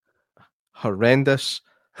was horrendous.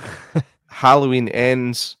 Halloween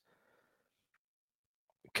Ends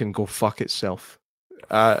can go fuck itself.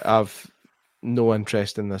 I've no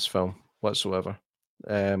interest in this film whatsoever.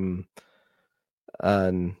 And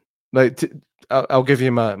like, I'll give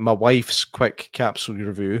you my wife's quick capsule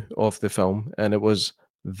review of the film, and it was,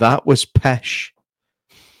 that was pish.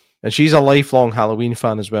 And she's a lifelong Halloween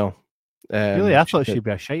fan as well. Really? I thought she'd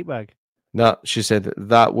be a shite bag. No, she said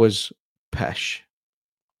that was pish.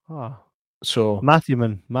 Oh. So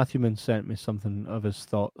Matthewman sent me something of his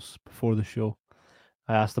thoughts before the show.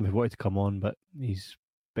 I asked him if he wanted to come on, but he's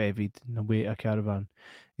bevied in away a caravan.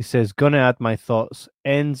 He says, gonna add my thoughts.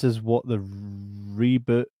 Ends is what the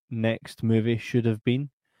reboot next movie should have been.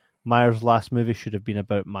 Myers' last movie should have been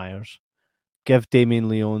about Myers. Give Damien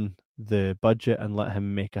Leone the budget and let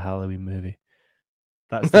him make a Halloween movie.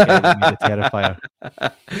 That's the guy that made the Terrifier.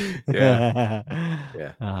 Yeah.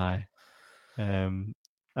 Aye.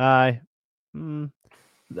 Aye.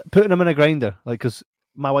 Putting him in a grinder, like, because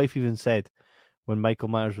my wife even said when Michael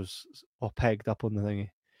Myers was all pegged up on the thingy,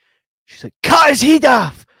 she's like, cut his head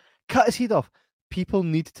off! Cut his head off! People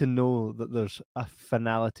need to know that there's a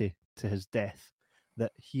finality to his death,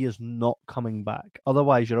 that he is not coming back.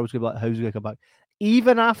 Otherwise, you're always going to be like, how's he going to come back?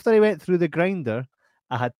 Even after he went through the grinder,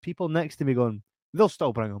 I had people next to me going, they'll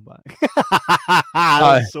still bring him back.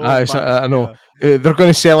 I know. They're going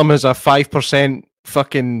to sell him as a 5%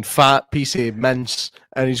 fucking fat piece of mince,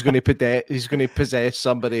 and he's going to possess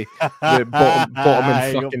somebody that bought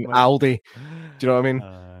him in fucking Aldi. Do you know what I mean?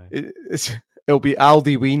 It'll be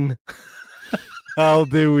Aldi Ween.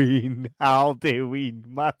 Aldi Ween.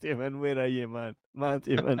 Matty, where are you, man?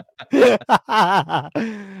 Matty,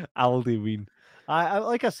 Aldi Ween. I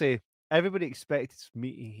like I say, everybody expects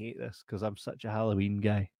me to hate this because I'm such a Halloween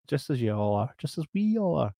guy, just as you all are, just as we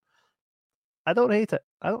all are. I don't hate it.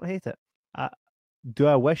 Do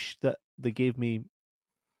I wish that they gave me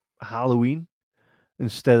Halloween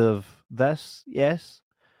instead of this? Yes.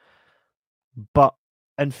 But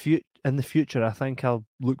in the future, I think I'll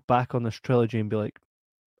look back on this trilogy and be like,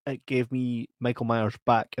 it gave me Michael Myers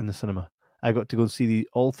back in the cinema. I got to go and see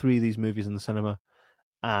all three of these movies in the cinema,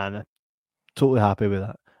 and I'm totally happy with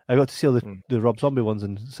that. I got to see all the Rob Zombie ones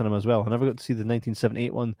in cinema as well. I never got to see the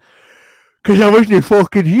 1978 one because I wasn't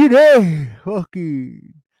fucking here,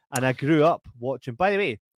 fucking. And I grew up watching. By the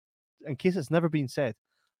way, in case it's never been said,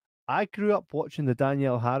 I grew up watching the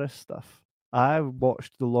Danielle Harris stuff. I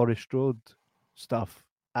watched the Laurie Strode stuff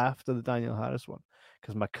after the Danielle Harris one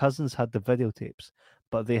because my cousins had the videotapes,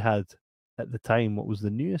 but they had at the time what was the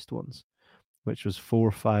newest ones, which was 4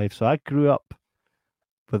 or 5. So I grew up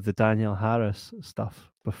with the Danielle Harris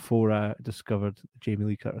stuff before I discovered the Jamie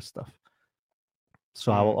Lee Curtis stuff.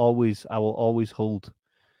 So I will always hold.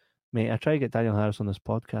 Mate, I try to get Danielle Harris on this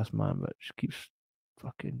podcast, man, but she keeps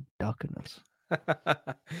fucking ducking us.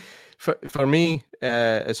 For me,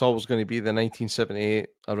 it's always going to be the 1978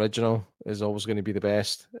 original is always going to be the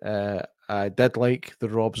best. I did like the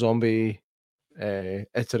Rob Zombie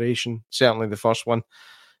iteration, certainly the first one.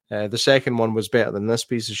 The second one was better than this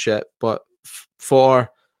piece of shit, but for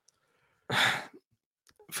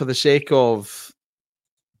the sake of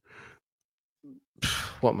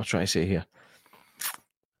what am I trying to say here?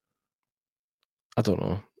 I don't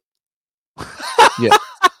know. Yeah,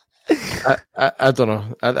 I don't know.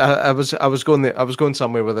 I was going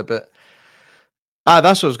somewhere with it, but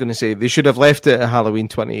that's what I was going to say. They should have left it at Halloween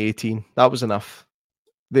 2018. That was enough.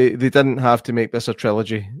 They didn't have to make this a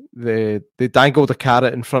trilogy. They dangled a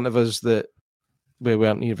carrot in front of us that we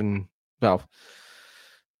weren't even well.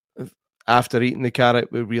 After eating the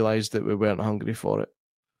carrot, we realised that we weren't hungry for it.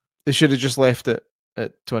 They should have just left it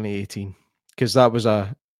at 2018 because that was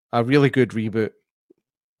a really good reboot.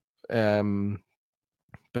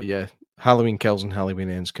 But yeah, Halloween Kills and Halloween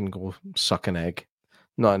Ends can go suck an egg.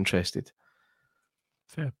 Not interested.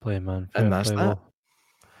 Fair play, man. Fair and that's play,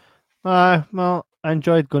 that. Well, I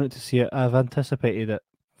enjoyed going to see it. I've anticipated it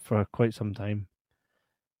for quite some time,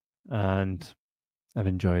 and I've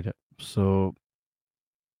enjoyed it. So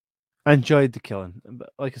I enjoyed the killing.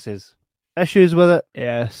 But like I says, issues with it,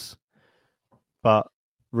 yes, but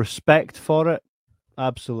respect for it,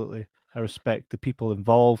 absolutely. I respect the people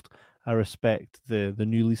involved. I respect the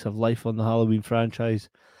new lease of life on the Halloween franchise.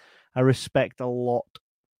 I respect a lot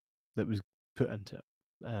that was put into it.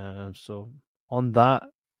 So on that,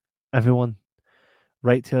 everyone,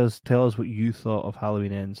 write to us. Tell us what you thought of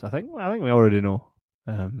Halloween Ends. I think we already know.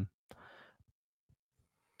 But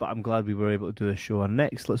I'm glad we were able to do this show. And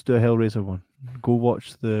next, let's do a Hellraiser one. Go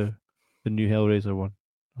watch the new Hellraiser one.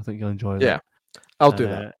 I think you'll enjoy it. Yeah, I'll do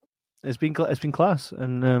that. It's been class,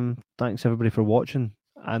 and thanks everybody for watching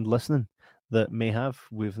and listening. That may have.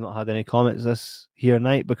 We've not had any comments this here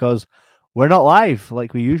night because we're not live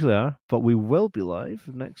like we usually are, but we will be live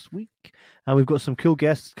next week, and we've got some cool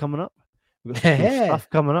guests coming up. We've got some cool stuff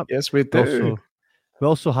coming up. Yes, we do. We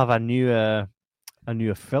also have a new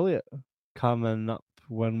affiliate coming up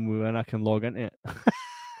when I can log into it.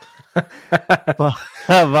 but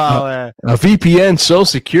a VPN so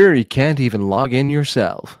secure you can't even log in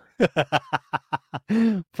yourself.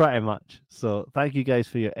 Pretty much. So thank you guys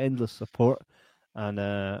for your endless support,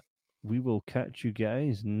 and we will catch you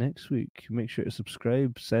guys next week. Make sure to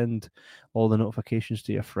subscribe, send all the notifications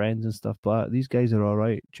to your friends and stuff. But these guys are all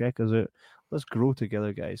right. Check us out. Let's grow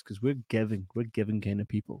together, guys, because we're giving kind of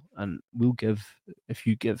people, and we'll give if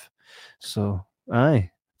you give. So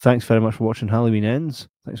thanks very much for watching Halloween Ends.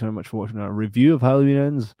 Thanks very much for watching our review of Halloween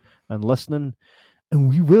Ends, and listening. And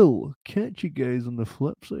we will catch you guys on the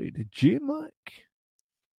flip side. J-Mac.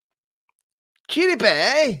 Cheery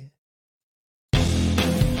bye.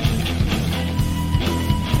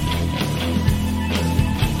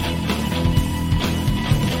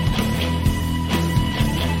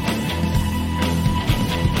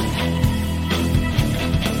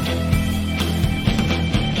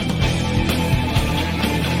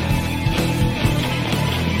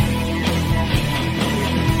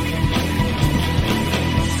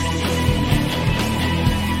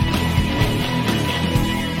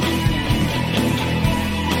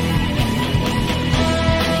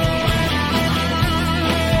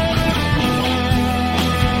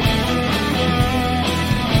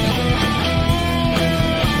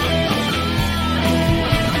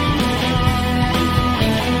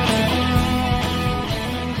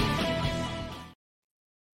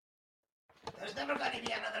 There's never going to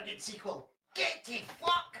be another good sequel. Get ye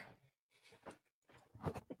fuck!